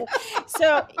experience.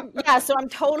 So I'm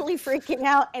totally freaking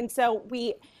out. And so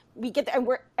we get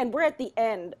there, and we're at the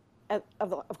end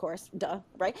of course, duh,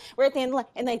 right? We're at the end,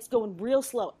 and it's going real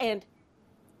slow, and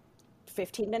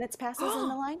 15 minutes passes in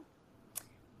the line.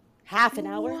 Half an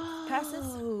hour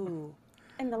passes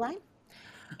in the line.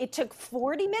 It took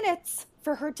 40 minutes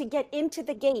for her to get into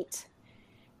the gate,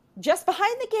 just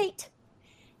behind the gate,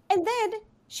 and then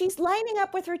she's lining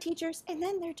up with her teachers, and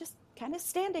then they're just kind of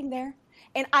standing there.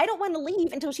 And I don't want to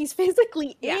leave until she's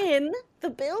physically in the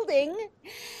building.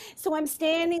 So I'm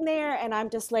standing there, and I'm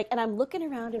just like, and I'm looking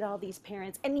around at all these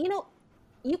parents. And,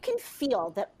 you can feel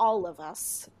that all of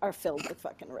us are filled with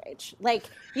fucking rage. Like,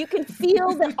 you can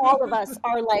feel that all of us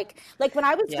are like when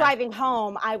I was driving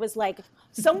home, I was like,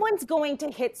 someone's going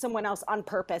to hit someone else on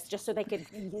purpose just so they could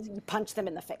punch them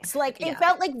in the face. Like, it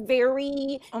felt like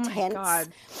very tense. God.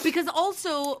 Because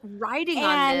also riding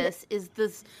on this is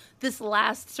this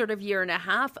last sort of year and a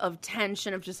half of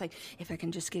tension of just like, if I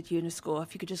can just get you into school,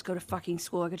 if you could just go to fucking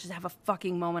school, I could just have a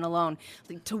fucking moment alone,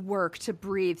 like to work, to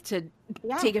breathe, to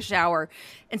take a shower.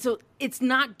 And so it's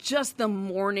not just the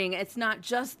morning, it's not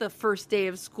just the first day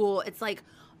of school, it's like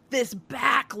this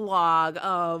backlog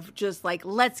of just like,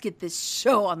 let's get this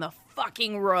show on the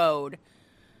fucking road.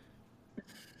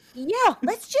 Yeah,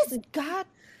 let's just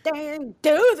goddamn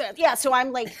do this. Yeah, so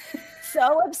I'm like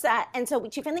so upset. And so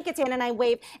she finally gets in and I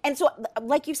wave. And so,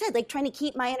 like you said, like trying to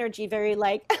keep my energy very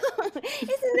like,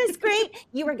 isn't this great?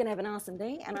 You are going to have an awesome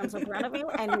day. And I'm so proud of you.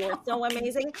 And you're so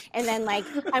amazing. And then like,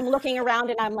 I'm looking around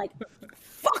and I'm like,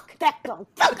 fuck that girl.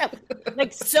 Fuck him.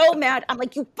 Like so mad. I'm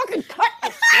like, you fucking cut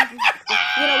this.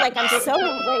 You know, like I'm so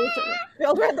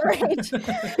filled with rage. Wait,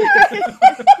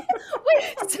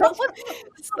 so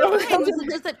was it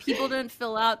just that people didn't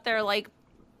fill out their like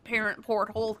parent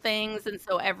porthole things, and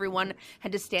so everyone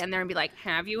had to stand there and be like,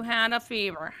 have you had a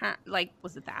fever? Like,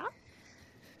 was it that?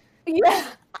 Yeah,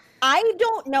 I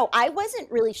don't know. I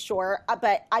wasn't really sure,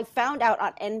 but I found out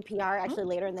on NPR actually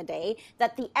later in the day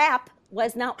that the app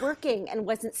was not working and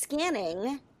wasn't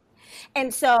scanning.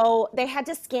 And so they had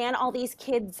to scan all these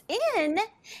kids in.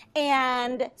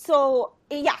 And so,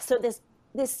 yeah, so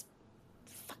this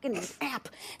fucking app.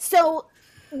 So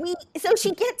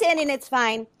she gets in and it's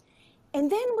fine.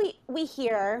 And then we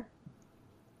hear,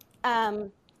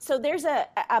 so there's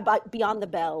about Beyond the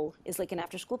Bell is like an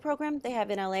after school program they have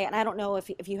in LA. And I don't know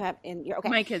if you have in your, okay.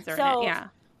 My kids are in it, yeah.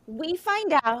 We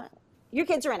find out, your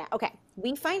kids are in it. Okay.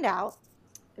 We find out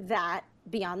that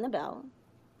Beyond the Bell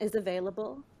is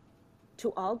available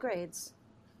to all grades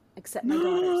except my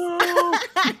daughters.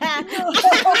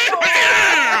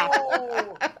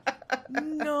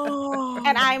 No.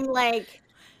 And I'm like,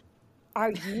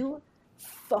 are you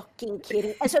fucking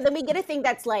kidding? And so then we get a thing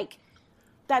that's like,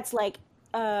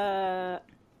 because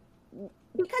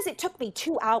it took me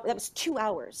 2 hours, that was 2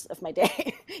 hours of my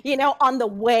day, you know, on the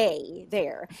way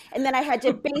there. And then I had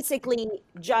to basically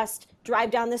just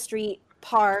drive down the street,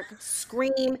 park,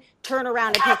 scream, turn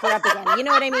around and pick her up again. You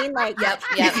know what I mean? Like, Yep.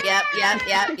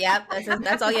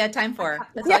 That's all you had time for.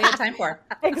 That's all you had time for.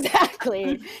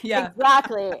 Exactly. Yeah.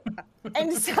 Exactly.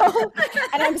 And so,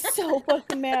 and I'm so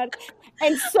fucking mad.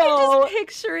 And so,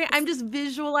 I'm just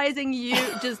visualizing you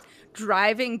just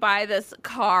driving by this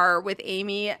car with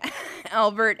Amy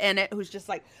Albert in it, who's just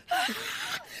like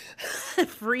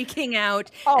freaking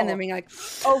out, and then being like,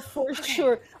 "Oh, for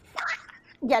sure."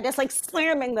 Yeah, just like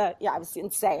slamming it was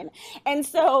insane. And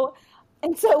so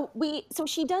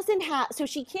she doesn't have, so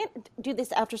she can't do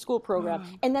this after school program.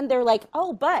 And then they're like,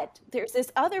 oh, but there's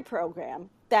this other program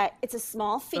that it's a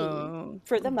small fee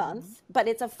for the month, but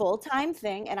it's a full-time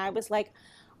thing. And I was like,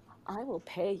 I will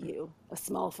pay you a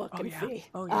small fucking fee.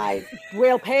 Oh, yeah. I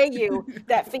will pay you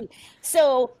that fee.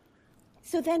 So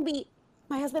then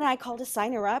my husband and I called to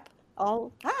sign her up.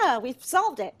 We've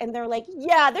solved it. And they're like,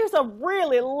 yeah, there's a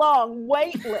really long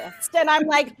wait list. And I'm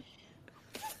like,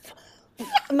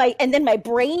 and then my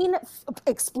brain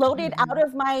exploded out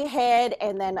of my head.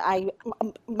 And then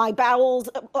my bowels,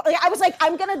 I was like,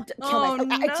 I'm going to kill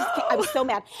myself. I was so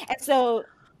mad. And so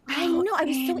I know, I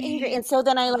was so angry. And so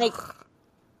then I like,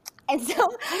 and so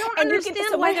I don't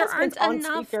understand why there aren't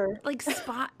enough like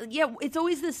spot. Yeah, it's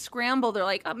always this scramble. They're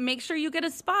like, make sure you get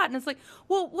a spot, and it's like,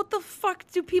 well, what the fuck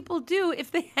do people do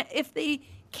if they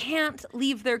can't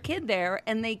leave their kid there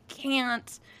and they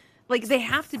can't, like, they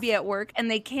have to be at work and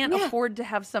they can't afford to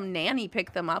have some nanny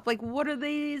pick them up? Like, what are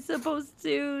they supposed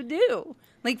to do?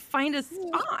 Like, find a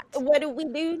spot. What do we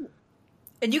do?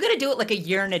 And you got to do it like a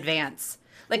year in advance.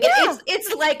 Like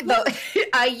it's like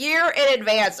a year in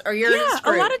advance, or you're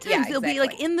screwed. A lot of times they'll be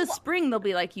like in the spring. They'll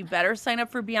be like, you better sign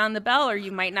up for Beyond the Bell, or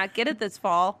you might not get it this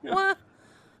fall. What?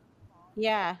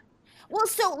 Yeah. Well,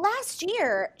 so last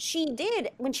year she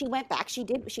did, when she went back, she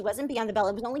wasn't Beyond the Bell.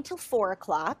 It was only till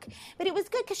 4:00, but it was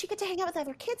good because she got to hang out with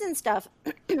other kids and stuff.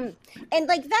 And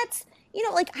like, that's, you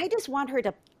know, like I just want her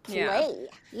to play,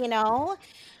 you know?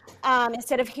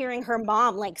 Instead of hearing her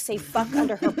mom like say fuck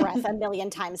under her breath a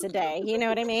million times a day, you know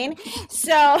what I mean?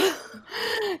 So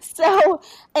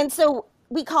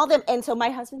we call them, and so my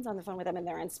husband's on the phone with them and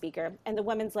they're on speaker, and the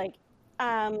woman's like,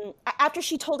 after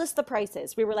she told us the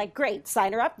prices, we were like, great,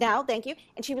 sign her up now, thank you.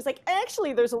 And she was like,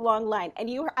 actually, there's a long line. And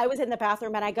I was in the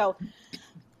bathroom and I go,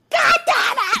 God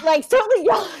damn it! Like totally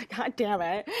yelling, God damn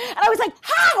it! And I was like,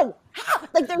 how?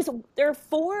 Like there are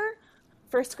 4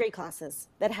 first grade classes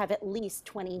that have at least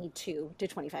 22 to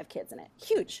 25 kids in it.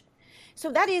 Huge. So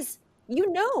that is,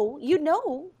 you know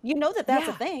that that's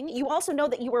a thing. You also know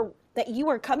that you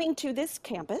are coming to this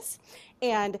campus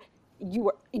and you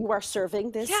are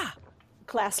serving this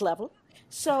class level.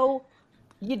 So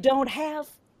you don't have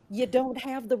You don't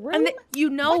have the room? And you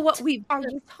know what we've are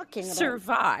you talking about?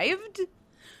 survived.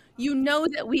 You know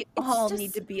that we all just-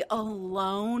 need to be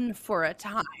alone for a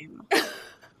time.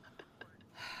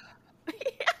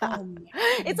 Oh my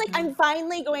It's like I'm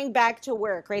finally going back to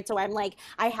work, right? So I'm like,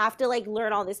 I have to like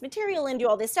learn all this material and do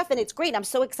all this stuff, and it's great. I'm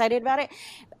so excited about it,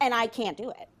 and I can't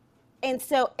do it. And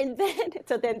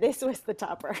then this was the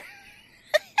topper.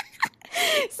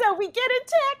 So we get a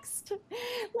text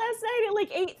last night at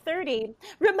like 8:30.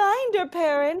 Reminder,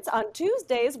 parents, on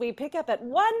Tuesdays we pick up at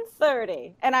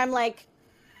 1:30. And I'm like,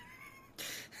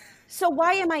 so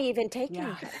why am I even taking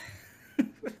her?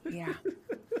 Yeah.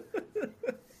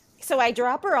 So I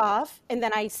drop her off, and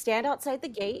then I stand outside the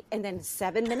gate, and then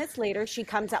 7 minutes later she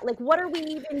comes out. Like, what are we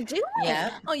even doing?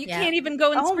 Yeah. Oh, you can't even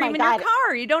go and Oh my scream in your God.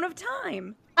 car. You don't have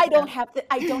time. I don't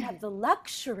have the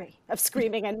luxury of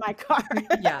screaming in my car.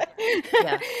 Yeah.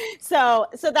 Yeah. So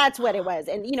that's what it was.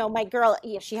 And my girl,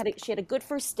 she had a good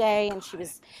first day, and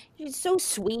she's so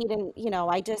sweet, and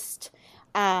I just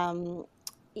and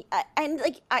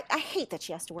like I hate that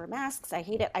she has to wear masks. I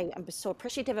hate it. I'm so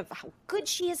appreciative of how good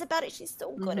she is about it. She's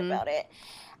so good about it.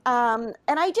 And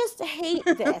I just hate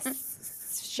this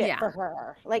shit for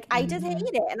her. Like, I just hate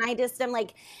it. And I'm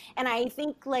like, and I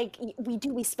think like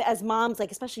as moms,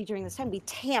 like, especially during this time, we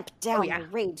tamp down the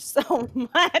rage so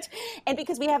much. And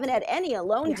because we haven't had any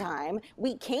alone time,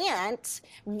 we can't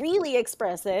really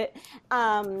express it.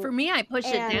 For me, I push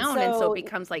it down, and so it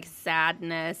becomes like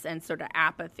sadness and sort of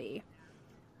apathy.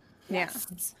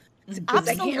 Yes. Because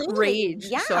I can't Absolutely. rage.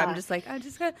 Yeah. So I'm just like, I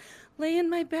just got to lay in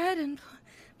my bed and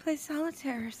play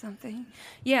solitaire or something.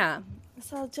 Yeah.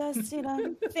 So just,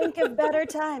 think of better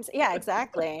times. Yeah,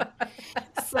 exactly.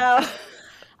 So,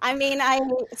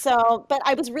 but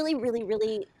I was really, really,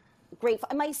 really grateful.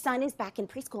 And my son is back in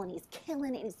preschool, and he's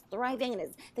killing it, and he's thriving,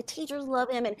 and the teachers love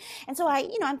him. And so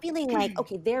I'm feeling like,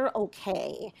 okay, they're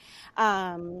okay.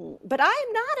 But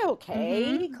I'm not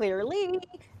okay, clearly.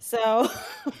 So,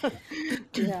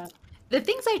 yeah. The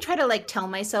things I try to like tell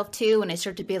myself too, and I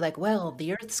start to be like, well,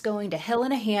 the earth's going to hell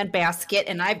in a handbasket,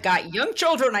 and I've got young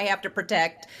children I have to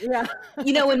protect. Yeah.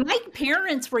 When my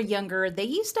parents were younger, they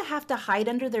used to have to hide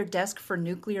under their desk for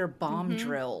nuclear bomb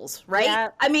drills, right?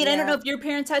 Yeah. I don't know if your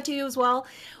parents had to as well.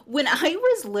 When I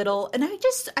was little, and I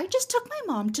just took my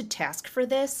mom to task for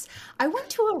this. I went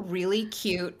to a really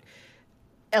cute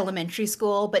elementary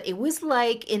school, but it was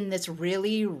like in this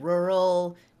really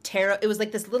rural it was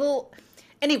like this little.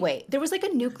 Anyway, there was like a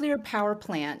nuclear power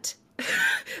plant.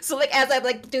 So like as I'm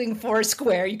like doing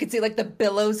Foursquare, you could see like the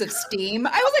billows of steam.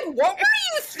 I was like, what were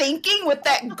you thinking with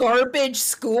that garbage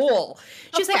school?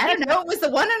 She's like, I don't know. It was the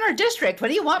one in our district. What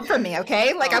do you want from me?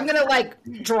 Okay. Like I'm going to like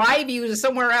drive you to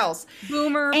somewhere else.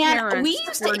 Boomer And parents we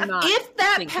used to, were not if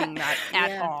that thinking that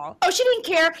at all. Oh, she didn't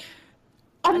care.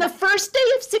 On the first day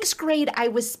of 6th grade, I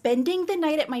was spending the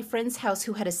night at my friend's house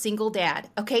who had a single dad,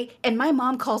 okay? And my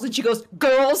mom calls and she goes,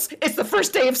 girls, it's the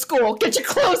first day of school. Get your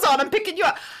clothes on. I'm picking you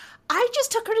up. I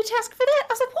just took her to task for that.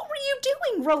 I was like, what were you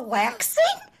doing? Relaxing?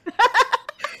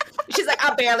 She's like,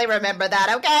 I barely remember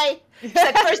that, okay? She's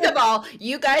like, first of all,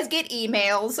 you guys get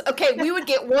emails. Okay, we would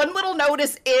get one little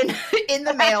notice in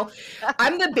the mail.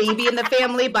 I'm the baby in the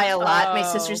family by a lot. My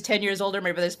sister's 10 years older.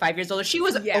 My brother's 5 years older. She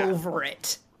was over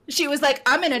it. She was like,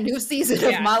 I'm in a new season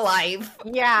of my life.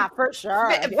 Yeah, for sure.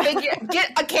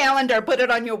 Get a calendar, put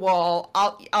it on your wall.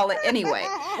 I'll anyway.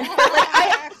 But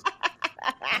like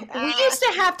we used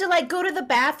to have to like go to the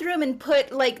bathroom and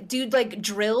do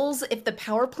drills if the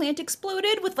power plant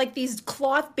exploded with like these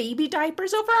cloth baby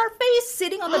diapers over our face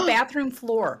sitting on the bathroom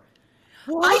floor.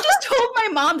 What? I just told my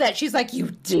mom that. She's like,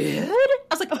 you did? I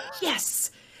was like,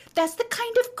 yes. That's the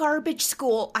kind of garbage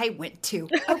school I went to.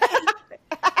 Okay.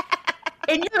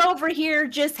 And you're over here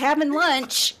just having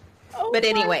lunch. But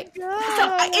anyway,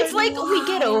 so it's like we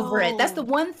get over it. That's the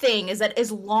one thing, is that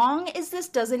as long as this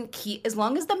doesn't as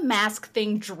long as the mask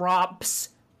thing drops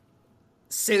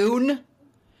soon,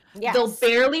 they'll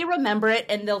barely remember it,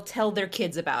 and they'll tell their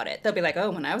kids about it. They'll be like,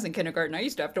 oh, when I was in kindergarten, I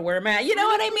used to have to wear a mask. You know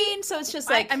what I mean? So it's just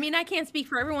like... I can't speak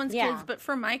for everyone's kids, but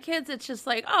for my kids, it's just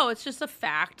like, oh, it's just a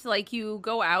fact. Like, you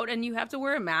go out and you have to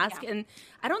wear a mask, and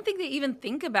I don't think they even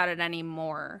think about it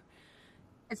anymore.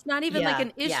 It's not even like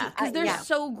an issue because they're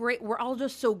so great. We're all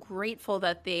just so grateful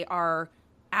that they are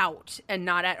out and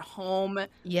not at home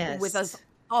with us.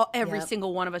 Every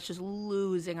single one of us just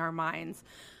losing our minds.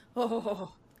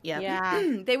 Oh, yeah.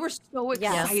 They were so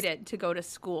excited to go to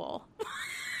school.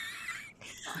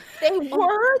 They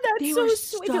were. That's They so were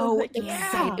sweet. so Like,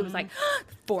 excited. It was like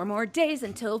 4 more days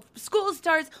until school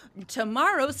starts.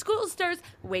 Tomorrow school starts.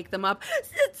 Wake them up.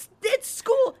 It's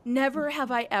school. Never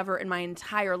have I ever in my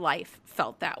entire life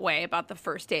felt that way about the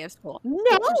first day of school. No.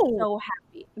 I was so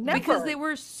happy Never. because they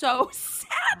were so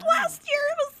sad last year.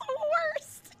 It was the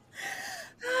worst.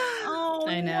 Oh,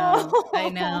 I know. no. I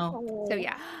know. So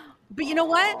yeah, but you know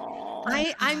what?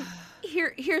 I'm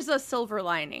here. Here's a silver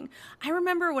lining. I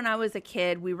remember when I was a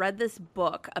kid, we read this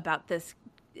book about this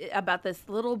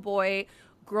little boy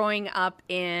growing up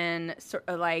in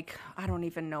like, I don't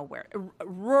even know where,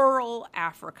 rural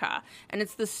Africa. And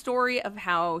it's the story of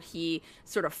how he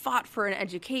sort of fought for an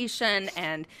education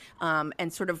and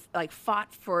sort of like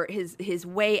fought for his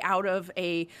way out of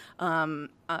a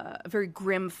very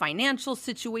grim financial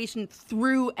situation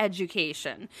through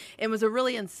education. It was a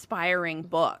really inspiring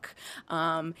book.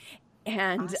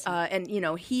 And you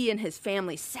know, he and his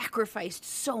family sacrificed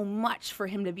so much for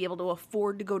him to be able to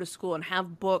afford to go to school and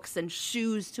have books and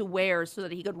shoes to wear so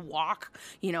that he could walk,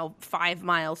 you know, 5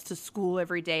 miles to school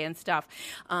every day and stuff.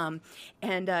 And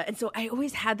so I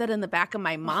always had that in the back of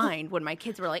my mind when my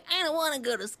kids were like, I don't want to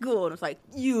go to school. And I was like,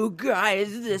 you guys,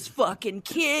 this fucking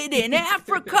kid in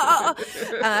Africa.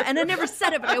 And I never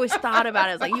said it, but I always thought about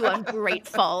it. I was like, you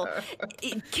ungrateful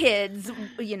kids,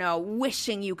 you know,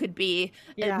 wishing you could be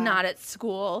not at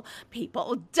school.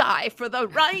 People die for the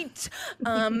right.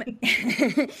 But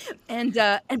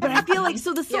I feel like,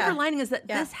 so the silver lining is that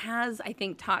this has, I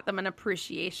think, taught them an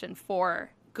appreciation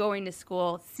for going to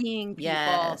school, seeing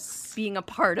people, being a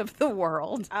part of the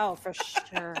world. Oh, for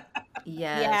sure.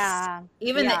 Yes. Yeah.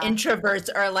 Even the introverts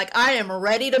are like, I am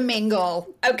ready to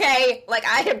mingle. Okay. Like,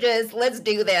 I am just, let's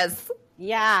do this.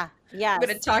 Yeah. Yeah. I'm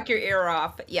going to talk your ear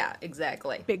off. Yeah,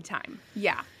 exactly. Big time.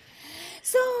 Yeah.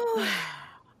 So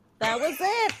that was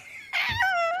it.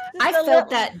 I felt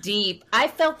that deep. I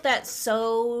felt that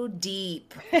so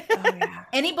deep.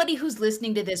 Anybody who's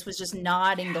listening to this was just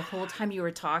nodding the whole time you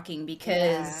were talking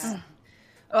because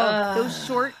those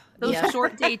short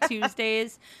day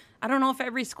Tuesdays. I don't know if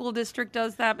every school district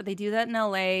does that, but they do that in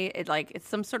LA. It's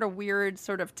some sort of weird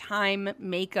sort of time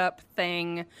makeup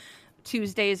thing.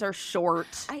 Tuesdays are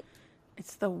short.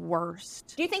 It's the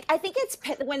worst. Do you think? I think it's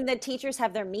when the teachers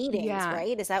have their meetings,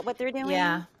 right? Is that what they're doing?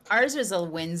 Yeah, ours is a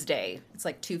Wednesday. It's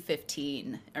like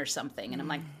 2:15 or something, and I'm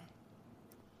like,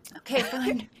 okay,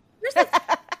 fine.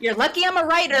 You're lucky I'm a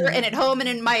writer and at home and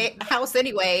in my house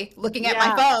anyway, looking at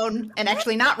my phone and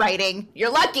actually not writing. You're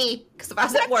lucky, because if I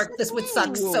was at work, this would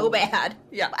suck so bad.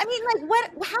 Yeah. I mean,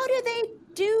 like, how do they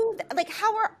do? Like,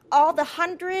 how are all the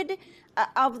 100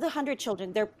 of the 100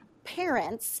 children? Their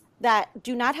parents that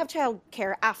do not have child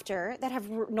care after, that have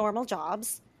normal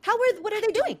jobs. What are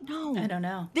they doing? No. I don't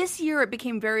know. This year it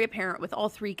became very apparent with all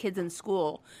 3 kids in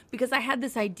school because I had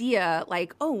this idea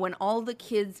like, oh, when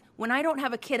I don't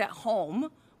have a kid at home,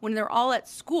 when they're all at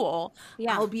school,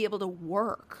 I'll be able to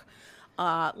work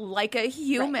like a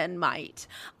human might.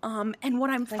 And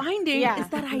what I'm finding is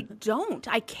that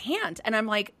I can't. And I'm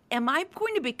like, am I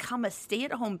going to become a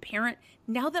stay-at-home parent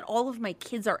now that all of my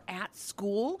kids are at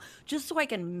school just so I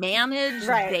can manage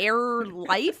their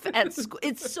life at school?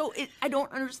 I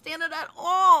don't understand it at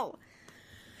all.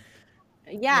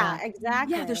 Yeah,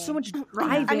 exactly. Yeah, there's so much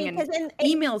driving and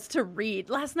emails to read.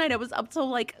 Last night I was up till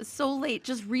like so late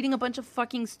just reading a bunch of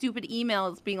fucking stupid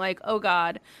emails being like, oh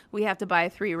God, we have to buy a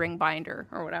 3-ring binder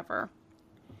or whatever.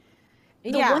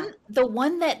 The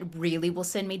one that really will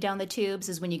send me down the tubes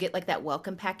is when you get like that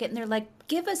welcome packet and they're like,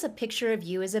 give us a picture of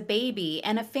you as a baby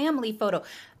and a family photo.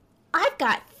 I've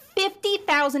got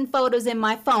 50,000 photos in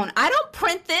my phone. I don't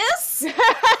print this.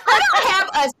 I don't have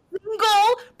a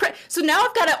single print. So now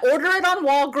I've got to order it on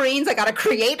Walgreens. I got to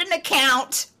create an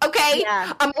account. Okay.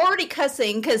 Yeah. I'm already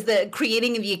cussing because the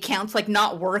creating of the account's like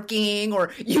not working,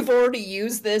 or you've already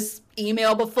used this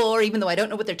email before, even though I don't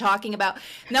know what they're talking about.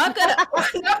 Now I've got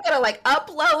to like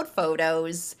upload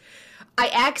photos. I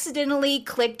accidentally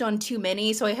clicked on too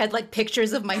many, so I had like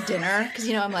pictures of my dinner because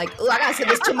I'm like, oh, I gotta send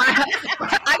this to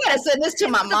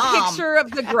my mom. Picture of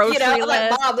the grocery list.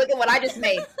 Like, Mom, look at what I just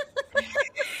made.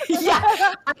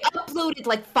 I uploaded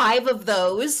like 5 of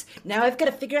those. Now I've got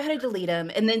to figure out how to delete them,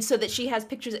 and then so that she has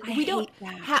pictures. I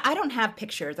don't have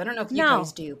pictures. I don't know if you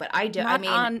guys do, but I do.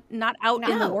 Not out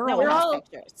in the world. No, we're all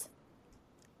pictures.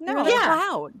 No,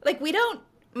 cloud. Like we don't.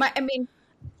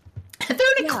 They're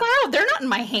in a cloud. They're not in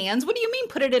my hands. What do you mean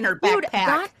put it in her backpack?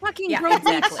 That fucking drove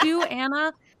me too,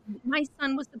 Anna. my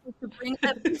son was supposed to bring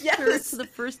a picture to the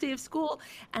first day of school,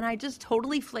 and I just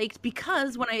totally flaked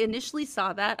because when I initially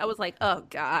saw that, I was like, oh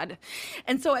God.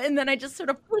 And then I just sort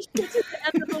of pushed it to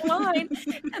the end of the line.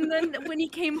 And then when he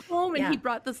came home and he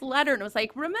brought this letter and it was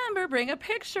like, remember, bring a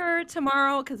picture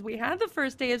tomorrow because we had the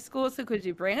first day of school, so could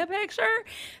you bring a picture?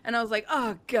 And I was like,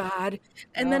 oh God.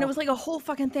 And then it was like a whole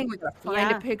fucking thing. We gotta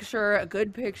find a picture, a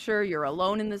good picture. You're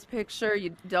alone in this picture.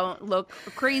 You don't look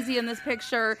crazy in this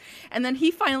picture. And then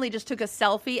he finally just took a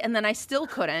selfie, and then I still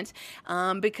couldn't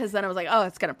because then I was like, oh,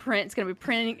 it's gonna print. It's gonna be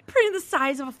printing the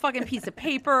size of a fucking piece of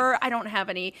paper. I don't have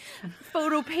any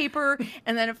photo paper.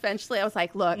 And then eventually I was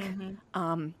like, look,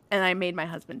 and I made my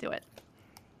husband do it,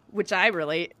 which I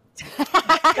really 10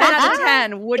 out of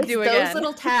 10 would do again. Those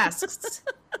little tasks.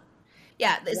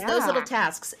 Yeah, it's those little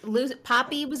tasks.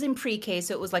 Poppy was in pre-K,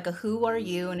 so it was like a who are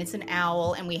you, and it's an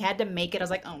owl, and we had to make it. I was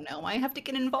like, oh no, I have to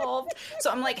get involved. So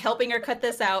I'm like helping her cut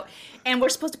this out, and we're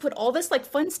supposed to put all this like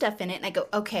fun stuff in it, and I go,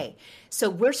 okay,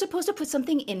 so we're supposed to put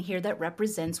something in here that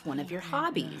represents one of your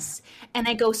hobbies. And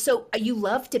I go, so you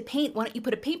love to paint, why don't you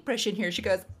put a paintbrush in here? She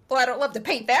goes, well, I don't love to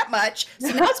paint that much. So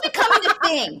now it's becoming a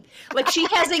thing. Like she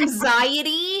has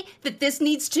anxiety that this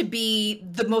needs to be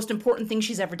the most important thing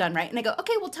she's ever done, right? And I go,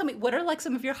 okay, well, tell me, what are like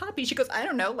some of your hobbies? She goes, I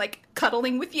don't know, like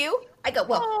cuddling with you. I go,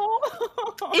 well,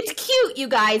 it's cute, you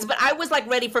guys, but I was like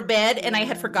ready for bed and I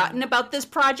had forgotten about this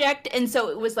project. And so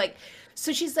it was like,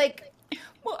 so she's like,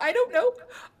 well, I don't know.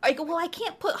 I go, well, I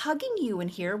can't put hugging you in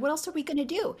here. What else are we going to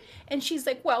do? And she's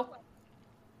like, well,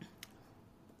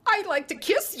 I'd like to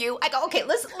kiss you. I go, okay,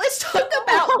 let's talk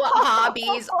about what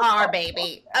hobbies are,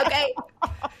 baby. Okay?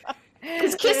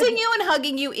 Because kissing you and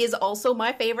hugging you is also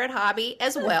my favorite hobby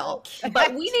as well.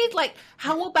 But we need like,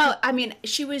 how about, I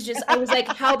was like,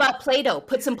 how about Play-Doh?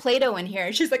 Put some Play-Doh in here.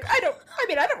 And she's like, I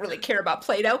don't really care about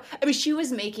Play-Doh. I mean, she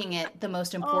was making it the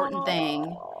most important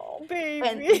thing. Baby.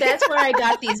 And that's where I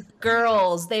got these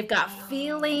girls. They've got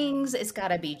feelings. It's got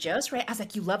to be just right. I was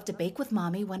like, you love to bake with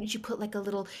mommy. Why don't you put like your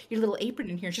little apron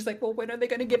in here? She's like, well, when are they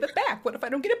going to give it back? What if I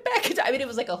don't get it back? I mean, it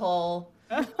was like a whole.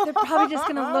 They're probably just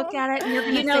going to look at it and you're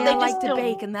going to say, I like to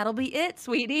bake, and that'll be it,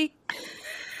 sweetie.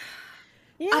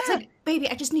 Yeah. I was like, baby,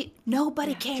 I just need,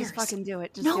 nobody cares. Just fucking do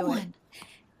it. Just no do one. It.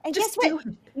 And guess what?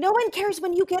 No one cares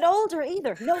when you get older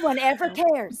either. No one ever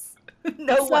cares.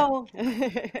 No one.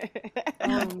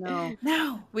 Oh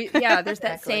no. There's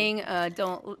that saying,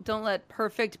 don't let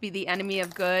perfect be the enemy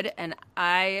of good, and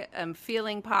I am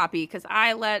feeling Poppy because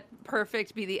I let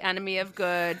perfect be the enemy of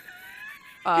good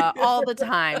all the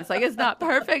time. It's like it's not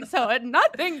perfect, so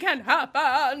nothing can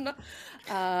happen.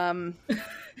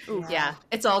 Yeah,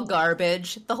 it's all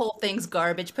garbage. The whole thing's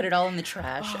garbage. Put it all in the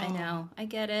trash. I know. I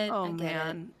get it. Oh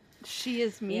man, she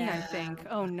is me. I think.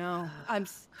 Oh no,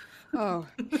 Oh,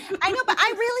 I know, but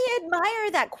I really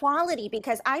admire that quality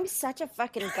because I'm such a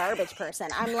fucking garbage person.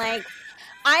 I'm like,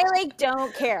 I like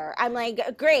don't care. I'm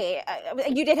like, great,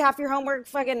 you did half your homework.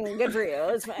 Fucking good for you.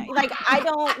 It's like I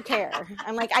don't care.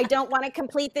 I'm like, I don't want to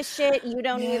complete this shit. You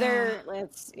don't either.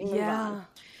 Let's move on.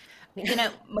 You know,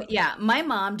 my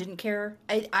mom didn't care.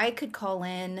 I could call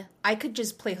in. I could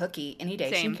just play hooky any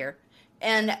day. She didn't care.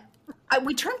 And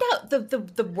we turned out,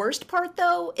 the worst part,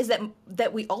 though, is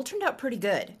that we all turned out pretty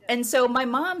good. And so my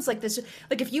mom's like this,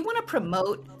 like, if you want to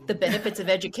promote the benefits of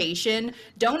education,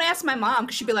 don't ask my mom,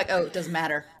 because she'd be like, oh, it doesn't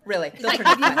matter. Really. Like,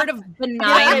 have you heard of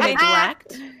benign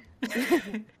neglect?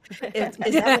 Is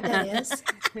that what that is?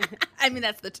 I mean,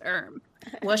 that's the term.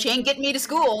 Well, she ain't getting me to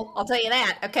school. I'll tell you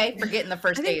that. Okay, forgetting the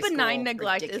first day of school. Benign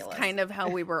neglect is kind of how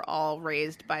we were all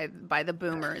raised by the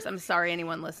boomers. I'm sorry,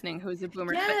 anyone listening who's a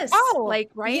boomer. Yes.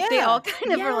 Right? Yeah. They all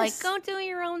kind of were like, go do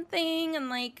your own thing and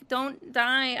like don't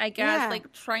die. I guess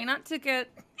like try not to get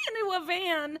into a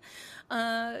van.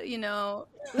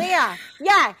 Leah.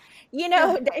 Yeah. You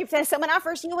know, if someone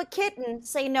offers you a kitten,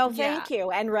 say no, thank you,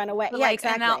 and run away. Yeah,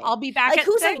 exactly. And I'll be back at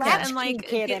 6 and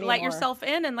like let yourself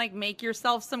in and like make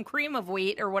yourself some cream of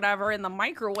wheat or whatever in the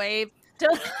microwave.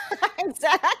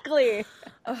 Exactly.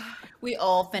 We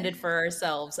all fended for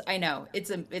ourselves. I know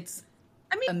it's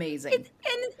amazing.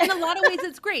 In a lot of ways,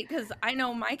 it's great because I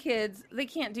know my kids, they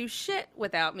can't do shit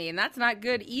without me, and that's not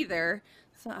good either.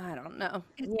 So I don't know.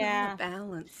 It's a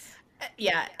balance.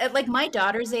 Yeah, at like my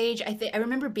daughter's age, I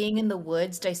remember being in the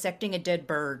woods dissecting a dead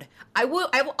bird.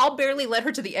 I'll barely let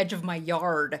her to the edge of my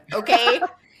yard. Okay,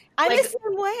 I'm the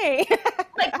same way.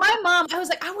 Like my mom, I was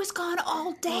like, I was gone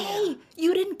all day.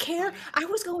 You didn't care. I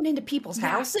was going into people's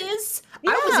houses.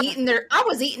 Yeah. I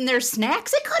was eating their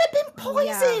snacks. It could have been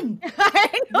poison. Yeah.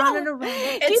 I know. Running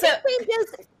around.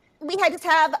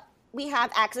 We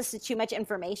have access to too much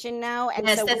information now, and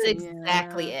yes, that's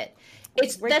exactly it.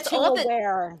 That's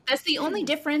the only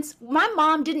difference. My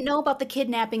mom didn't know about the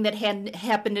kidnapping that had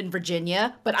happened in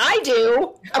Virginia, but I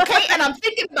do. Okay, and I'm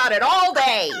thinking about it all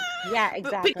day. Yeah,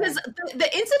 exactly. Because the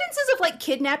incidences of like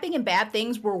kidnapping and bad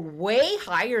things were way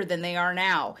higher than they are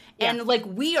now, and like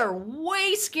we are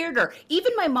way scareder.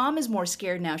 Even my mom is more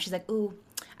scared now. She's like, "Ooh."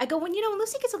 I go, when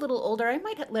Lucy gets a little older, I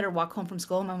might let her walk home from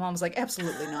school. And my mom was like,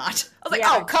 absolutely not. I was like,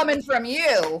 oh, coming from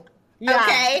you. Yeah.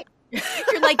 Okay.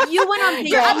 You're like, you went on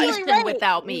vacation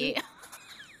without me.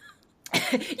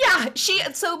 Yeah,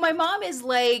 so my mom is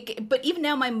like, but even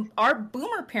now our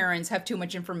boomer parents have too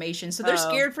much information, so they're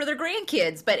scared for their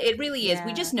grandkids, but it really is.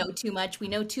 We just know too much. We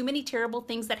know too many terrible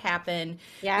things that happen.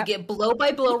 We get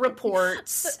blow-by-blow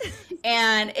reports,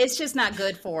 and it's just not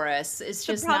good for us. It's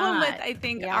just not. The problem with, I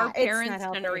think, our parents'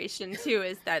 generation, too,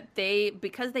 is that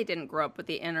because they didn't grow up with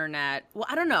the internet, well,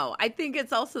 I don't know. I think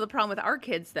it's also the problem with our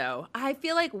kids, though. I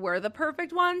feel like we're the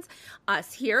perfect ones,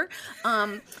 us here,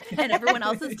 and everyone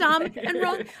else is dumb and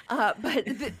wrong, but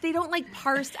they don't like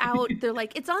parse out. They're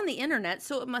like, it's on the internet,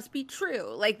 so it must be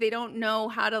true. Like they don't know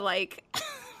how to like.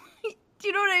 Do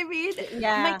you know what I mean?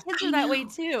 Yeah, my kids are that way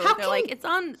too. They're like, it's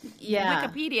on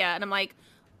Wikipedia, and I'm like,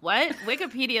 what?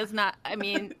 Wikipedia is not. I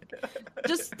mean,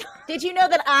 just. Did you know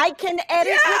that I can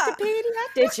edit Wikipedia?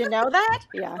 Did you know that?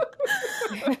 Yeah.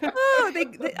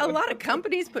 A lot of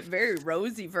companies put very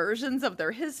rosy versions of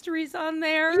their histories on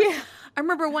there. Yeah. I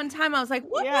remember one time I was like,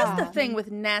 what was the thing with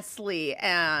Nestle?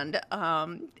 And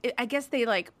I guess they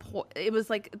it was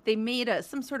like they made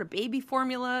some sort of baby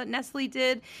formula, Nestle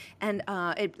did, and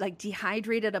it like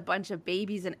dehydrated a bunch of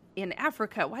babies in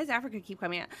Africa. Why does Africa keep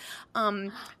coming out?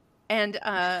 And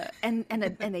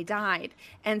they died.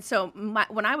 And so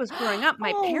when I was growing up,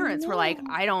 my parents were like,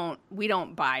 we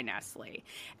don't buy Nestle.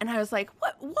 And I was like,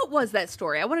 what was that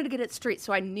story? I wanted to get it straight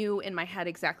so I knew in my head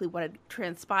exactly what had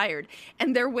transpired.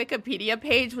 And their Wikipedia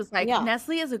page was like,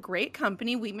 Nestle is a great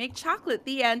company. We make chocolate,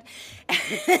 the end.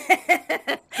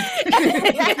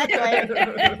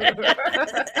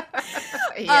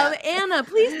 Anna,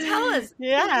 please tell us,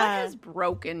 what has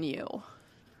broken you?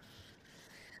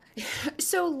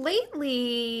 So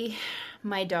lately,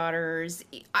 my daughters,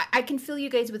 I can feel you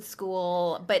guys with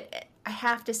school, but I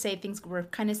have to say things were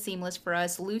kind of seamless for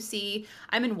us. Lucy,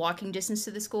 I'm in walking distance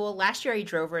to the school. Last year I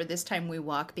drove her. This time we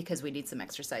walk because we need some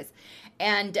exercise.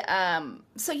 And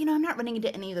so, I'm not running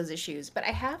into any of those issues. But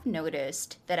I have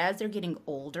noticed that as they're getting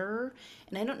older,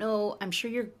 and I don't know, I'm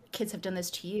sure your kids have done this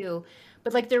to you,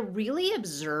 but like they're really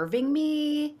observing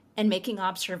me and making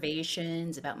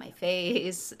observations about my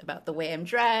face, about the way I'm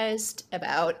dressed,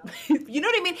 about, you know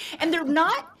what I mean? And they're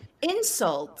not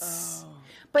insults,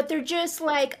 but they're just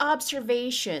like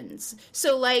observations.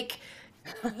 So like,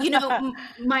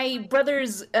 my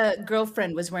brother's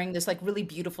girlfriend was wearing this like really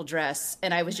beautiful dress,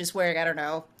 and I was just wearing, I don't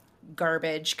know,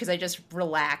 garbage because I just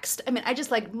relaxed. I mean, I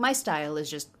just like, my style is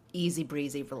just easy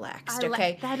breezy, relaxed.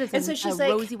 Okay, that is a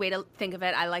rosy way to think of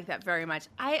it. I like that very much.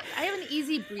 I have an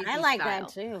easy breezy I like style. That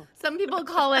too. Some people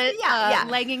call it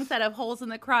leggings that have holes in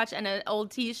the crotch and an old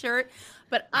t-shirt,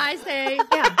 but I say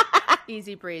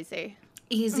easy breezy.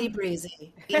 Easy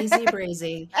breezy. Easy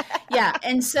breezy. Yeah.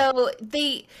 And so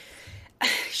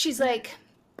she's like,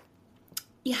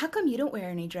 yeah, how come you don't wear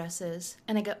any dresses?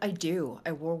 And I go, I do.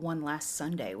 I wore one last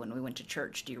Sunday when we went to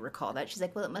church. Do you recall that? She's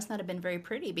like, well, it must not have been very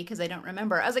pretty because I don't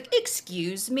remember. I was like,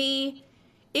 excuse me?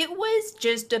 It was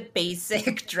just a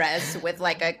basic dress with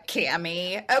like a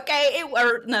cami. Okay.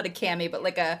 Or not a cami, but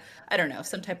like I don't know,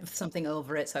 some type of something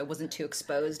over it so I wasn't too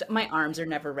exposed. My arms are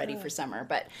never ready for summer.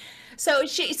 But so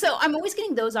I'm always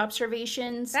getting those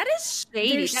observations. That is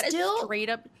shady. That is straight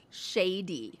up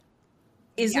shady.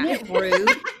 Isn't it rude?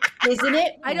 Isn't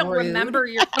it? I don't remember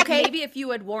your. Okay, maybe if you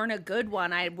had worn a good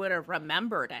one, I would have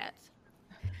remembered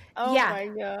it. Oh my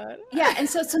God. Yeah, and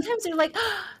so sometimes they're like,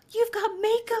 oh, "You've got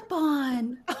makeup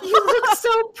on. You look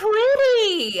so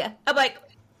pretty." I'm like,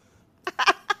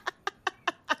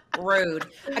 rude.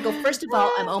 I go, first of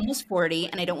all, I'm almost 40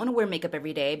 and I don't want to wear makeup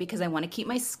every day because I want to keep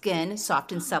my skin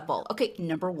soft and supple. Okay,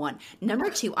 number one. Number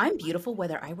two, I'm beautiful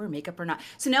whether I wear makeup or not.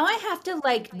 So now I have to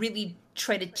like really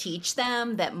try to teach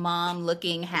them that mom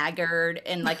looking haggard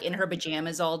and like in her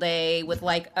pajamas all day with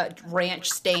like a ranch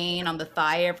stain on the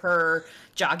thigh of her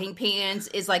jogging pants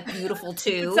is like beautiful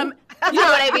too. You know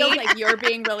what I mean? Like you're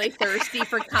being really thirsty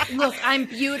for look, I'm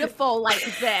beautiful like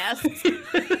this.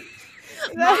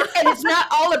 And it's not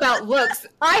all about looks.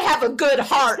 I have a good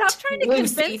heart. Stop trying to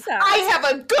convince us. I have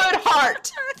a good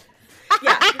heart.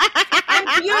 Yeah.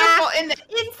 I'm beautiful in the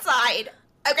inside.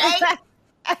 Okay?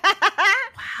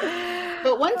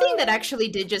 But one thing that actually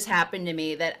did just happen to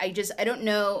me that I don't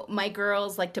know, my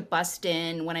girls like to bust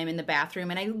in when I'm in the bathroom,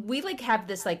 and we like have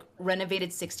this like renovated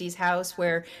 60s house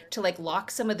where to like lock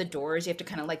some of the doors you have to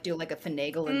kind of like do like a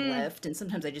finagle and lift, and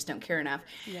sometimes I just don't care enough.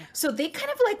 So they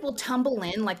kind of like will tumble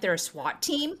in like they're a SWAT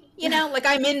team, you know, like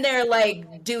I'm in there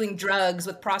like doing drugs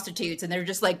with prostitutes and they're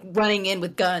just like running in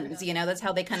with guns, you know. That's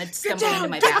how they kind of stumble into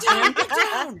my bathroom. Get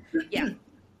down. Yeah.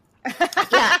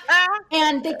 Yeah.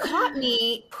 And they caught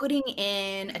me putting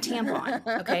in a tampon.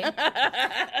 Okay.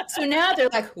 So now they're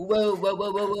like, whoa, whoa,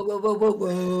 whoa, whoa, whoa, whoa, whoa, whoa,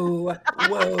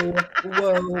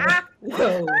 whoa,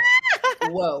 whoa,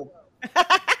 whoa, whoa.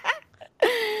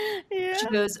 Yeah. She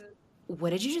goes, what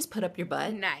did you just put up your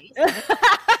butt? Nice.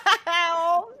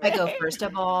 I go, first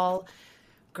of all,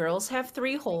 girls have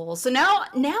 3 holes. So now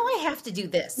I have to do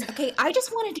this. Okay, I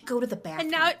just wanted to go to the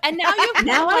bathroom. And now you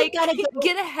now like, I gotta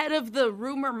get ahead of the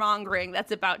rumor mongering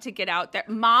that's about to get out there.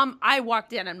 I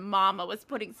walked in and Mama was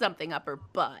putting something up her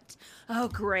butt. Oh,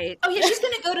 great. Oh yeah, she's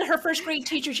gonna go to her first grade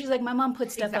teacher. She's like, my mom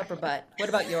put stuff up her butt. What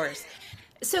about yours?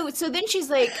 So then she's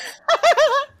like,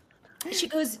 she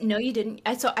goes, no, you didn't.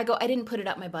 I go, I didn't put it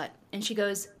up my butt. And she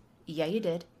goes, yeah, you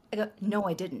did. I go, no,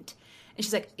 I didn't. And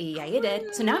she's like, yeah, you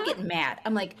did. So now I'm getting mad.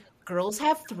 I'm like, girls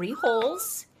have 3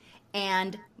 holes.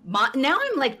 And now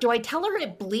I'm like, do I tell her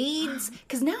it bleeds?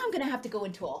 Because now I'm going to have to go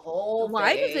into a whole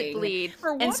Why thing. does it bleed?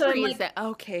 For what and so reason? Like,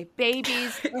 okay,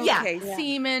 babies. Okay, yeah.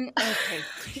 Semen.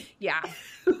 Okay, yeah.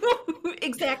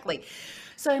 Exactly.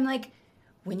 So I'm like,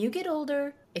 when you get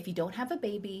older, if you don't have a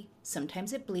baby,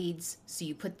 sometimes it bleeds. So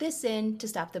you put this in to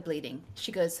stop the bleeding.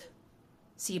 She goes,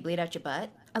 so you bleed out your butt?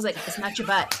 I was like, it's not your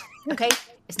butt. Okay?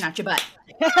 It's not your butt.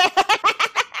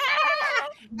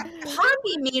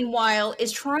 Poppy, meanwhile,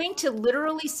 is trying to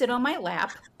literally sit on my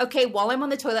lap. Okay, while I'm on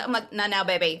the toilet, I'm like, now,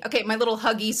 baby. Okay, my little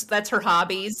huggies, that's her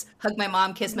hobbies. Hug my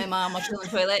mom, kiss my mom while she's on the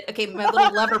toilet. Okay, my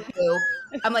little lover poo.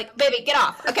 I'm like, baby, get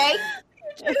off, okay?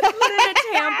 Just put in a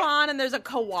tampon and there's a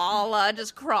koala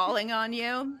just crawling on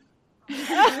you.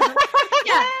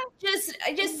 Yeah,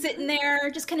 just sitting there,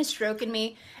 just kind of stroking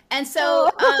me. And so,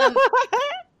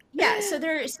 yeah,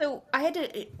 so I had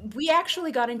to, we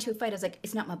actually got into a fight. I was like,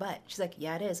 it's not my butt. She's like,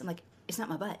 yeah, it is. I'm like, it's not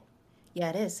my butt. Yeah,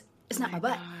 it is. It's not my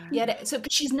butt. God. Yeah, it is. So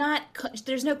she's not,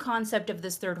 there's no concept of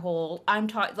this 3rd hole. I'm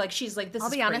taught, like, she's like, this is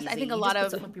crazy. I'll be honest, I think a lot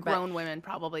of grown women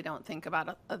probably don't think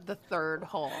about the 3rd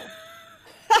hole.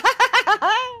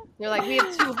 They're like, we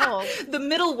have 2 holes. The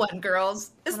middle one,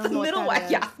 girls. It's the middle one.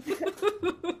 Yeah.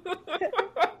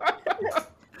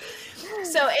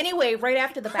 So anyway, right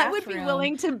after the bathroom, I would be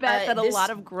willing to bet that a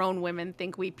lot of grown women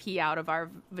think we pee out of our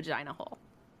vagina hole.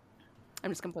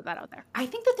 I'm just gonna put that out there. I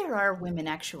think that there are women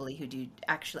actually who do.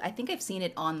 Actually, I think I've seen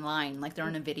it online, like they're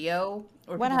on a video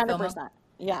or 100%.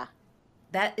 Yeah,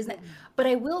 that isn't. But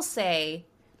I will say,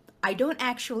 I don't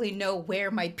actually know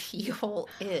where my pee hole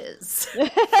is.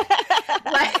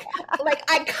 like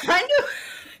I kind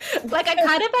of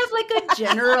have like a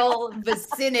general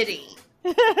vicinity,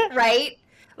 right?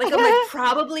 Like I'm like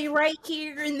probably right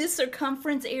here in this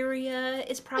circumference area.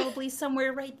 It's probably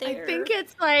somewhere right there. I think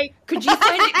it's like could you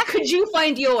find it? Could you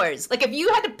find yours? Like if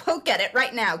you had to poke at it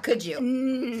right now, could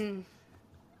you?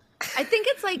 I think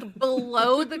it's like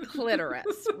below the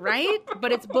clitoris, right?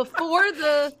 But it's before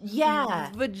the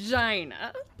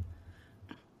vagina.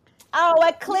 Oh,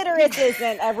 a clitoris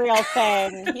isn't a real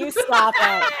thing. You stop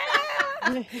it.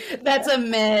 That's a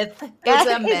myth. That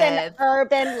it's a myth. An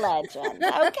urban legend.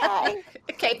 Okay.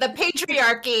 Okay, the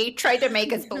patriarchy tried to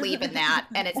make us believe in that,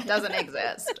 and it doesn't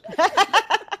exist.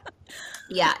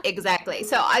 Yeah, exactly.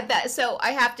 So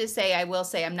I have to say, I will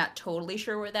say, I'm not totally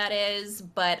sure where that is,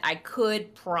 but I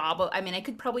could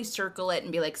probably circle it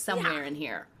and be like somewhere in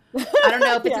here. I don't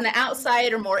know if it's in the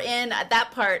outside or more in at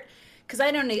that part, because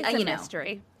I don't need. It's a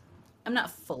mystery. I'm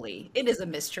not fully. It is a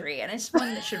mystery, and it's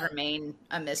one that should remain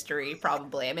a mystery,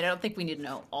 probably. I mean, I don't think we need to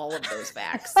know all of those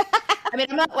facts. I mean,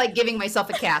 I'm not like giving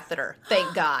myself a catheter.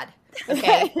 Thank God.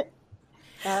 Okay.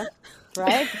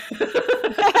 Right.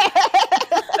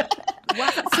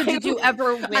 So did you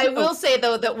ever win? I will say,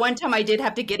 though, that one time I did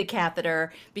have to get a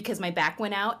catheter because my back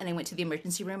went out and I went to the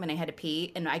emergency room and I had to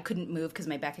pee and I couldn't move because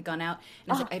my back had gone out.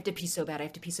 And I was like, I have to pee so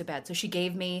bad. So she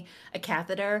gave me a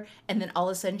catheter and then all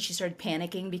of a sudden she started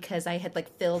panicking because I had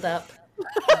like filled up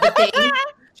the thing.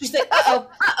 She's like,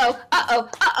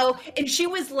 uh-oh. And she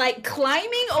was like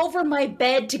climbing over my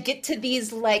bed to get to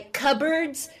these like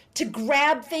cupboards to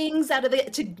grab things out of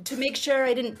to make sure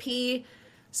I didn't pee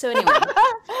So anyway,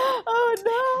 Oh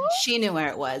no. she knew where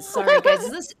it was. Sorry, guys.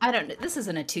 This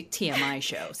isn't a TMI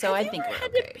show, so I think we're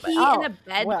Had okay. to but- pee Oh, in a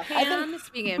bedpan. well, I think-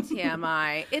 Speaking of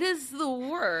TMI, it is the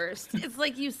worst. It's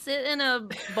like you sit in a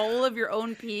bowl of your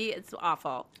own pee. It's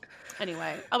awful.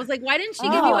 Anyway, I was like, why didn't she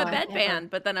give you a Oh, bedpan?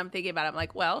 But then I'm thinking about it. I'm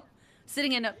like, well,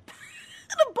 sitting in a,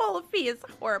 in a bowl of pee is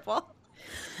horrible.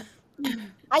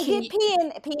 I did pee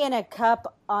in a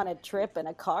cup on a trip in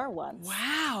a car once.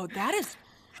 Wow, that is.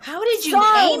 How did you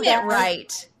Sorry, aim it guys.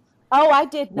 right? Oh, I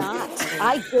did not.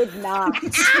 I did not.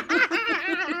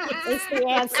 It's the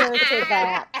answer to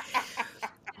that.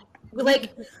 Like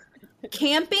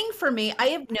camping for me, I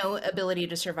have no ability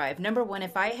to survive. Number one,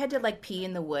 if I had to like pee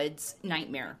in the woods,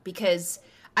 nightmare, because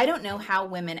I don't know how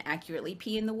women accurately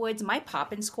pee in the woods. My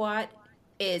pop and squat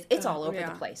it's all over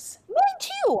the place. Me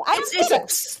too. I It's like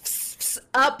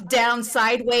up, down,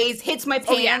 sideways, hits my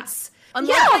Oh, yeah. pants.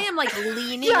 Unless I am like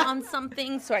leaning on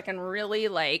something so I can really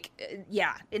like,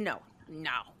 no.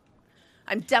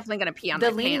 I'm definitely going to pee on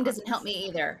The my leaning pants. doesn't help me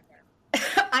either.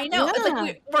 I know. It's Yeah.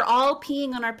 like we're all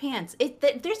peeing on our pants.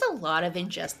 There's a lot of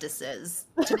injustices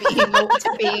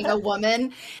to being a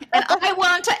woman, and I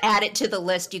want to add it to the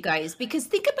list, you guys, because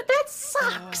think about that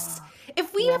sucks.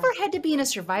 If we ever had to be in a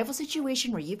survival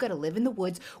situation where you've got to live in the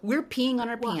woods, we're peeing on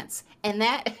our pants, and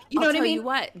that I'll what I tell mean. you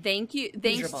what. Thanks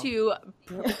Miserable. to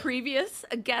previous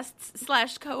guests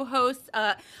 / co-hosts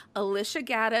Alicia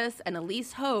Gaddis and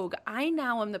Elise Hogue. I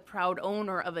now am the proud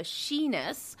owner of a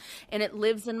Sheenus, and it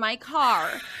lives in my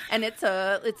car. And it's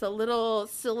a little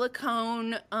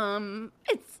silicone.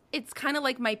 It's kind of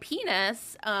like my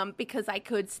penis because I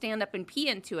could stand up and pee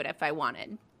into it if I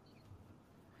wanted.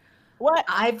 What?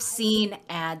 I've seen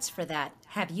ads for that.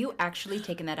 Have you actually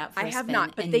taken that out for I a have spin?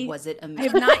 not, but and they was it I have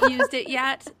amazing? not used it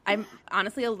yet. I'm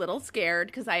honestly a little scared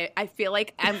because I feel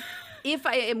like if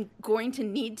I am going to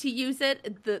need to use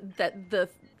it, the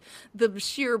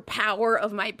sheer power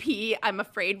of my pee, I'm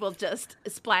afraid will just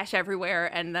splash everywhere,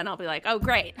 and then I'll be like, oh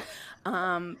great.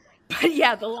 But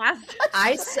yeah,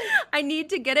 I need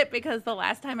to get it because the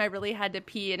last time I really had to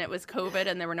pee and it was COVID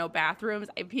and there were no bathrooms,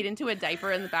 I peed into a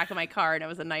diaper in the back of my car and it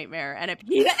was a nightmare. And it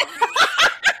peed.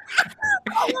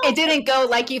 It didn't go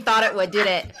like you thought it would, did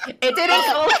it? It didn't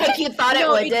go like you thought it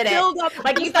would, did filled it? up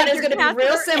Like you just thought like it was your going to be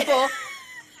real catheter. simple.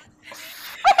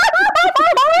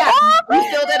 Yeah, you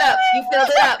filled it up. You filled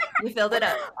it up. You filled it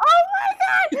up. Oh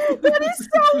my God, that is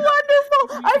so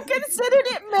wonderful. I've considered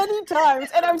it many times,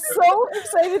 and I'm so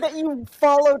excited that you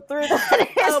followed through that.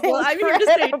 Oh, well, I'm here to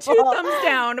say 2 incredible. thumbs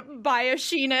down. Buy a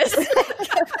Sheenus.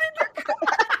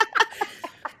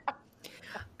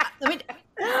 Let me.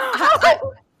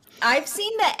 I've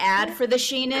seen the ad for the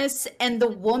Sheenus, and the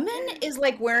woman is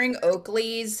like wearing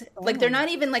Oakleys, like they're not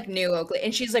even like new Oakley,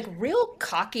 and she's like real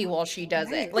cocky while she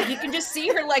does it. Like you can just see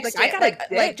her like, I got a dick.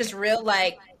 like just real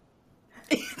like.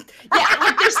 Yeah,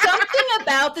 like there's something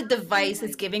about the device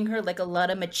that's giving her like a lot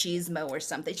of machismo or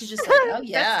something. She's just like, oh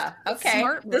yeah, okay,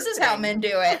 smart this is how men do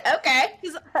it. Okay,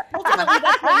 Ultimately,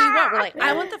 that's what we want. We're like,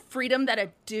 I want the freedom that a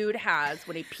dude has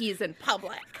when he pees in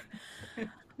public.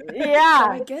 Yeah.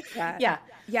 I get that. yeah.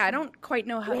 Yeah, I don't quite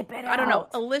know how. Whip it I don't know.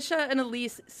 out. Alicia and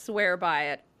Elise swear by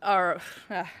it. Or,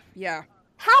 yeah.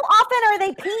 How often are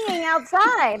they peeing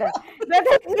outside?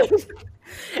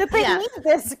 that they Yeah. need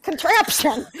this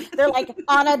contraption. They're like,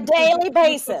 on a daily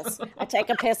basis, I take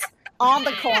a piss on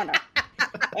the corner.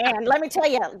 And let me tell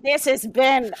you, this has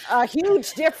been a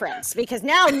huge difference because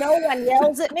now no one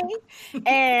yells at me,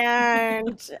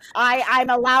 and I'm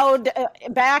allowed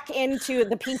back into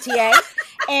the PTA.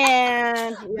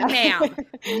 And Ma'am.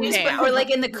 Or like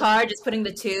in the car, just putting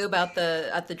the tube out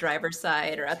at the driver's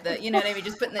side, or at the, you know what I mean,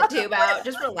 just putting the tube out,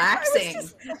 just relaxing,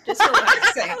 just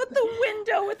relaxing. Out the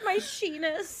window with my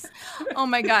Sheenus. Oh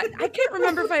my God. I can't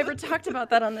remember if I ever talked about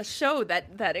that on the show,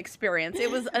 that experience. It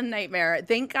was a nightmare.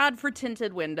 Thank God for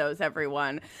tinted windows,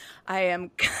 everyone. I am.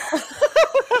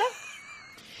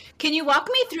 Can you walk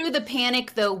me through the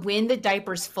panic though when the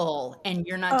diaper's full and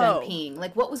you're not done Oh. peeing?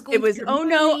 Like what was going? It was, through oh your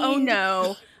no, oh mind?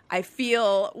 no. I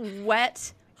feel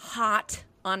wet, hot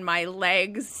on my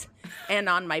legs and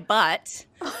on my butt.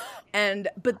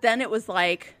 But then it was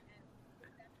like,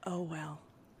 oh well,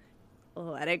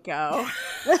 let it go.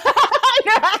 You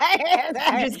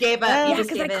just gave up. You just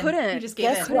Because I gave in. couldn't. You just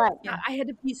gave Guess in. what? Yeah. I had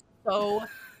to pee so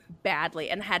badly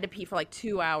and had to pee for like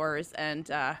 2 hours. And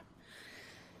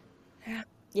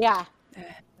yeah.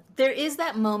 There is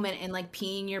that moment in like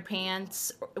peeing your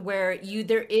pants where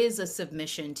there is a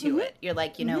submission to it. You're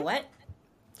like, you know what?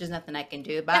 There's nothing I can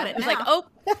do about it. It's now. like, oh,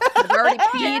 I've already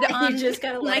peed on just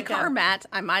gotta let my it go. car mat.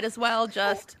 I might as well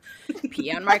just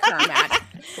pee on my car mat.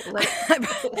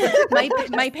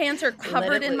 my pants are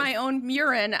covered in my own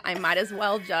urine. I might as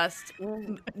well just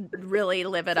really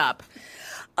live it up.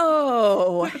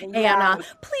 Oh, Yeah. Anna,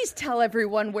 please tell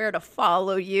everyone where to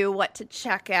follow you, what to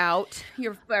check out.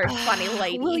 You're a very funny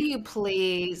lady. Will you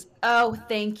please? Oh,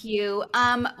 thank you.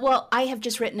 Well, I have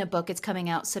just written a book. It's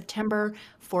coming September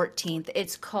 14th.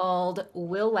 It's called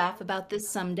We'll Laugh About This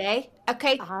Someday.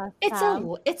 Okay.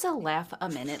 It's a laugh a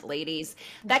minute, ladies.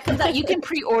 That comes out. You can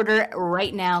pre-order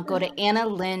right now. Go to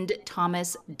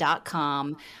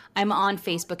annalindthomas.com. I'm on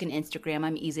Facebook and Instagram.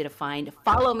 I'm easy to find.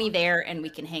 Follow me there and we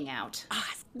can hang out.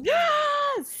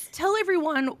 Yes. Tell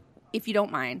everyone, if you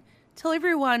don't mind, tell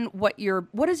everyone what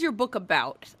is your book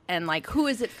about and like who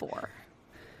is it for?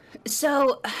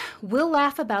 So, We'll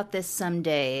Laugh About This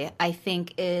Someday, I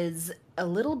think, is a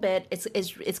little bit,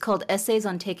 it's called Essays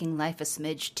on Taking Life a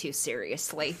Smidge Too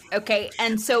Seriously. Okay.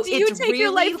 And so Do you take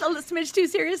your life a smidge too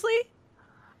seriously?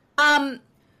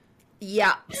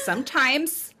 Yeah,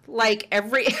 sometimes, like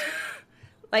every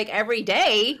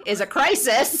day is a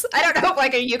crisis. I don't know.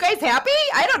 Like, are you guys happy?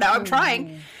 I don't know. I'm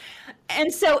trying.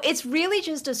 And so it's really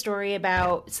just a story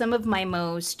about some of my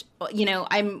most,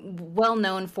 I'm well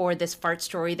known for this fart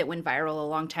story that went viral a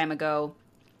long time ago.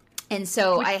 And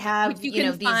so I have, which you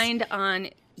can find on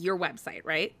your website,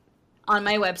 right? On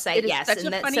my website, it is yes. such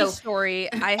a funny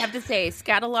story. I have to say,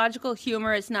 scatological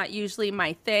humor is not usually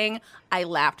my thing. I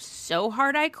laughed so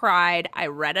hard I cried. I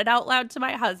read it out loud to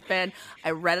my husband.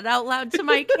 I read it out loud to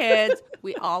my kids.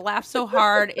 We all laughed so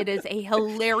hard. It is a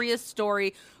hilarious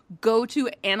story. Go to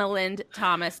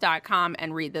annalindthomas.com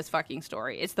and read this fucking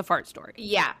story. It's the fart story.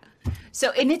 Yeah.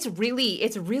 So, and it's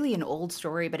really an old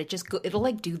story, but it'll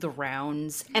like do the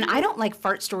rounds. And I don't like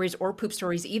fart stories or poop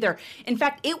stories either. In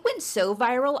fact, it went so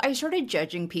viral, I started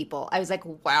judging people. I was like,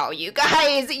 wow, you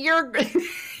guys, you're,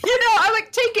 I'm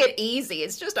like, take it easy.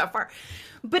 It's just a fart.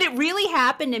 But it really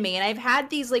happened to me. And I've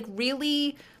had these like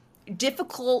really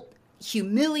difficult,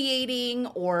 humiliating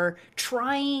or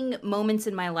trying moments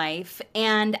in my life.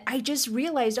 And I just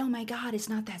realized, oh my God, it's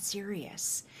not that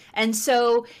serious. And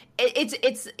so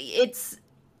it's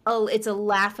a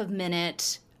laugh a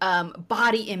minute,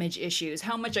 body image issues,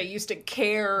 how much I used to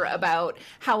care about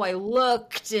how I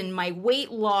looked and my weight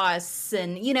loss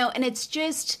and it's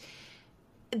just,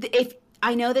 if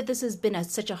I know that this has been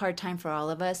such a hard time for all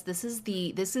of us, this is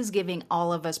giving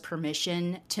all of us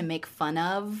permission to make fun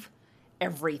of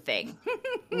everything.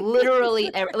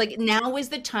 Literally, like now is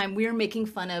the time we're making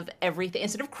fun of everything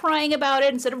instead of crying about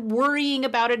it, instead of worrying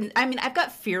about it. I mean, I've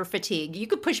got fear fatigue. You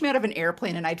could push me out of an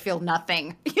airplane and I'd feel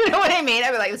nothing. You know what I mean?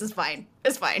 I'd be like, this is fine.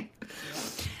 It's fine.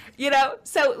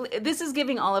 So this is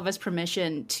giving all of us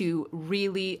permission to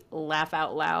really laugh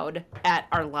out loud at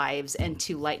our lives and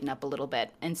to lighten up a little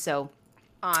bit. And so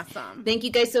awesome. Thank you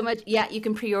guys so much. Yeah, you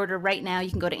can pre-order right now. You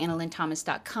can go to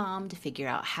annalindthomas.com to figure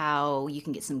out how you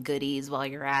can get some goodies while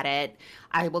you're at it.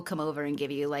 I will come over and give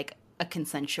you like a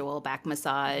consensual back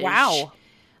massage. Wow.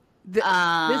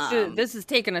 This is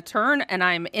taking a turn and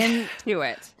I'm into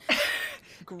it.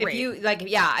 Great. If you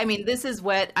I mean, this is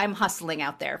what I'm hustling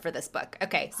out there for this book.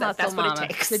 Okay, so Hustle, that's what mama. it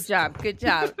takes. Good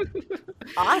job.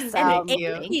 Awesome. And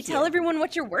Amy, tell everyone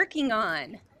what you're working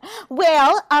on.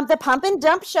 Well, the Pump and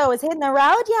Dump show is hitting the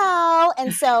road, y'all.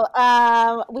 And so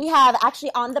we have actually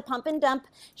on the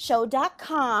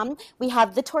pumpanddumpshow.com, we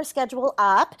have the tour schedule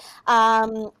up.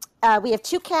 We have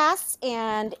 2 casts,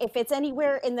 and if it's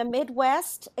anywhere in the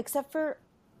Midwest, except for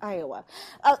Iowa.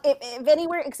 If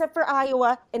anywhere except for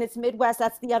Iowa and it's Midwest,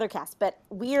 that's the other cast. But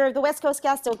we're the West Coast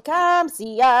cast, so come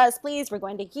see us, please. We're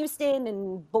going to Houston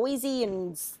and Boise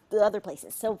and the other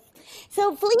places. So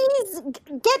please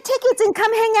get tickets and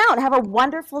come hang out. Have a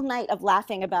wonderful night of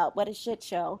laughing about what a shit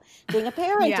show being a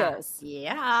parent is.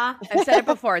 Yeah. I've said it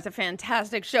before. It's a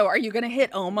fantastic show. Are you going to hit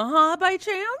Omaha by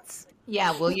chance?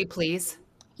 Yeah, will you please?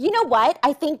 You know what?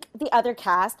 I think the other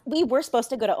cast, we were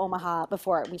supposed to go to Omaha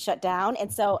before we shut down.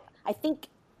 And so I think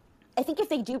if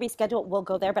they do reschedule, we'll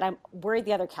go there, but I'm worried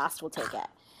the other cast will take it.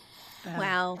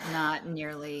 Well, not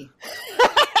nearly.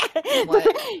 They're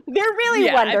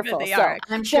really wonderful. They are.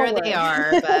 I'm sure they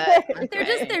are, but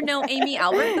okay. They're no Amy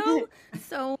Albert though.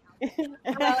 So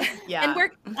yeah. And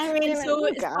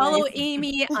follow guys.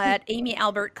 Amy at Amy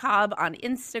Albert Cobb on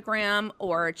Instagram,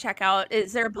 or check out,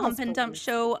 is there a Pump and Dump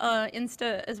show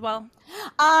Insta as well?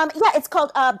 Yeah, it's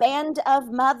called Band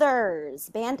of Mothers.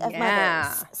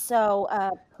 Mothers. So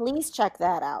please check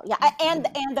that out. Yeah, and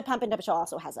the Pump and Dump show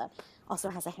also has a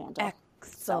handle.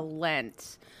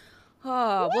 Excellent.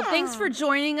 Oh, well, thanks for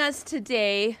joining us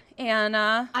today,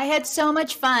 Anna. I had so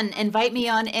much fun. Invite me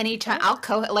on anytime. I'll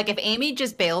like if Amy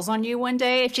just bails on you one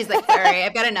day, if she's like, sorry,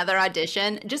 I've got another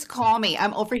audition, just call me.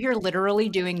 I'm over here literally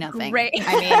doing nothing. Great.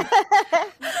 I mean,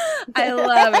 I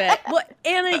love it. Well,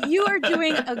 Anna, you are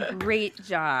doing a great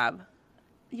job.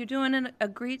 You're doing a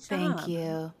great job. thank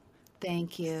you.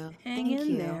 Thank you. Hang Thank in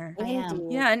you. there. I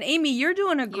am. Yeah, and Amy, you're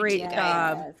doing a great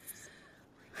job.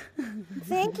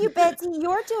 Thank you, Betsy.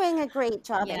 You're doing a great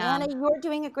job. Yeah. And Anna, you're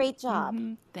doing a great job.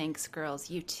 Thanks, girls.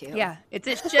 You too. Yeah, it's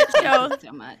a shit show, Thank you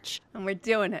so much. and we're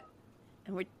doing it.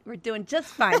 And we're doing just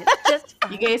fine. It's just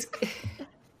fine. You guys,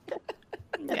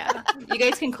 yeah, you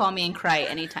guys can call me and cry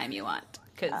anytime you want.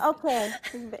 Because Okay.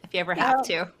 if you ever have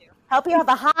to. Hope you have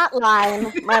a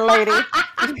hotline, my lady.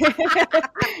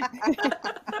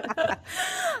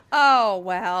 Oh,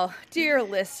 well, dear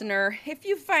listener, if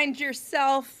you find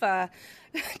yourself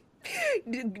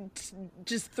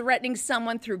just threatening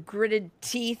someone through gritted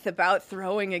teeth about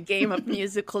throwing a game of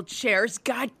musical chairs,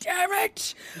 God damn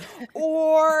it!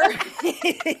 Or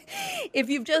if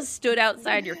you've just stood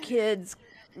outside your kids'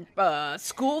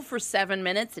 school for 7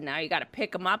 minutes and now you got to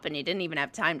pick them up and you didn't even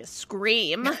have time to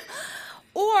scream.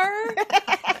 Or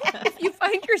if you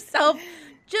find yourself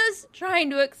just trying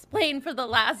to explain for the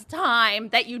last time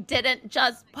that you didn't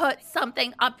just put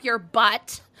something up your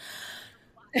butt,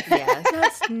 Yes.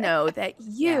 just know that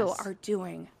you Yes. are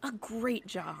doing a great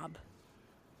job.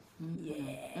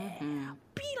 Yeah.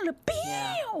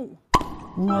 Pew-la-pew.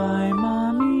 My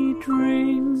mommy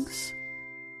drinks.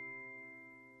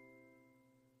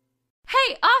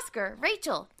 Hey, Oscar,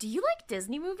 Rachel, do you like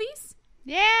Disney movies?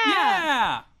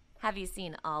 Yeah! Have you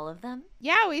seen all of them?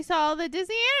 Yeah, we saw all the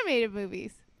Disney animated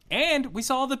movies. And we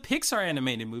saw the Pixar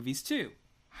animated movies too.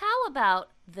 How about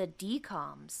the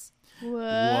DComs?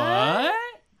 What?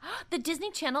 The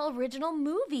Disney Channel original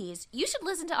movies. You should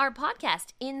listen to our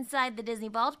podcast, Inside the Disney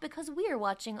Vault, because we are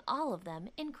watching all of them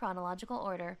in chronological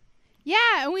order.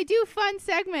 Yeah, and we do fun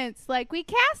segments like we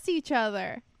cast each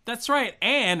other. That's right.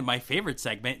 And my favorite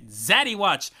segment, Zaddy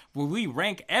Watch, where we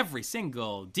rank every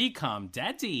single DCOM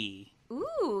daddy.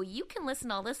 Ooh, you can listen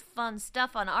to all this fun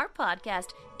stuff on our podcast,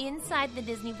 Inside the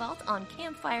Disney Vault on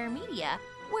Campfire Media,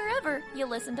 wherever you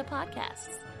listen to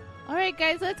podcasts. All right,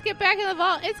 guys, let's get back in the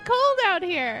vault. It's cold out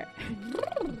here.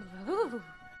 Ooh.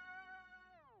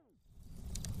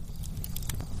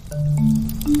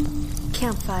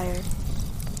 Campfire.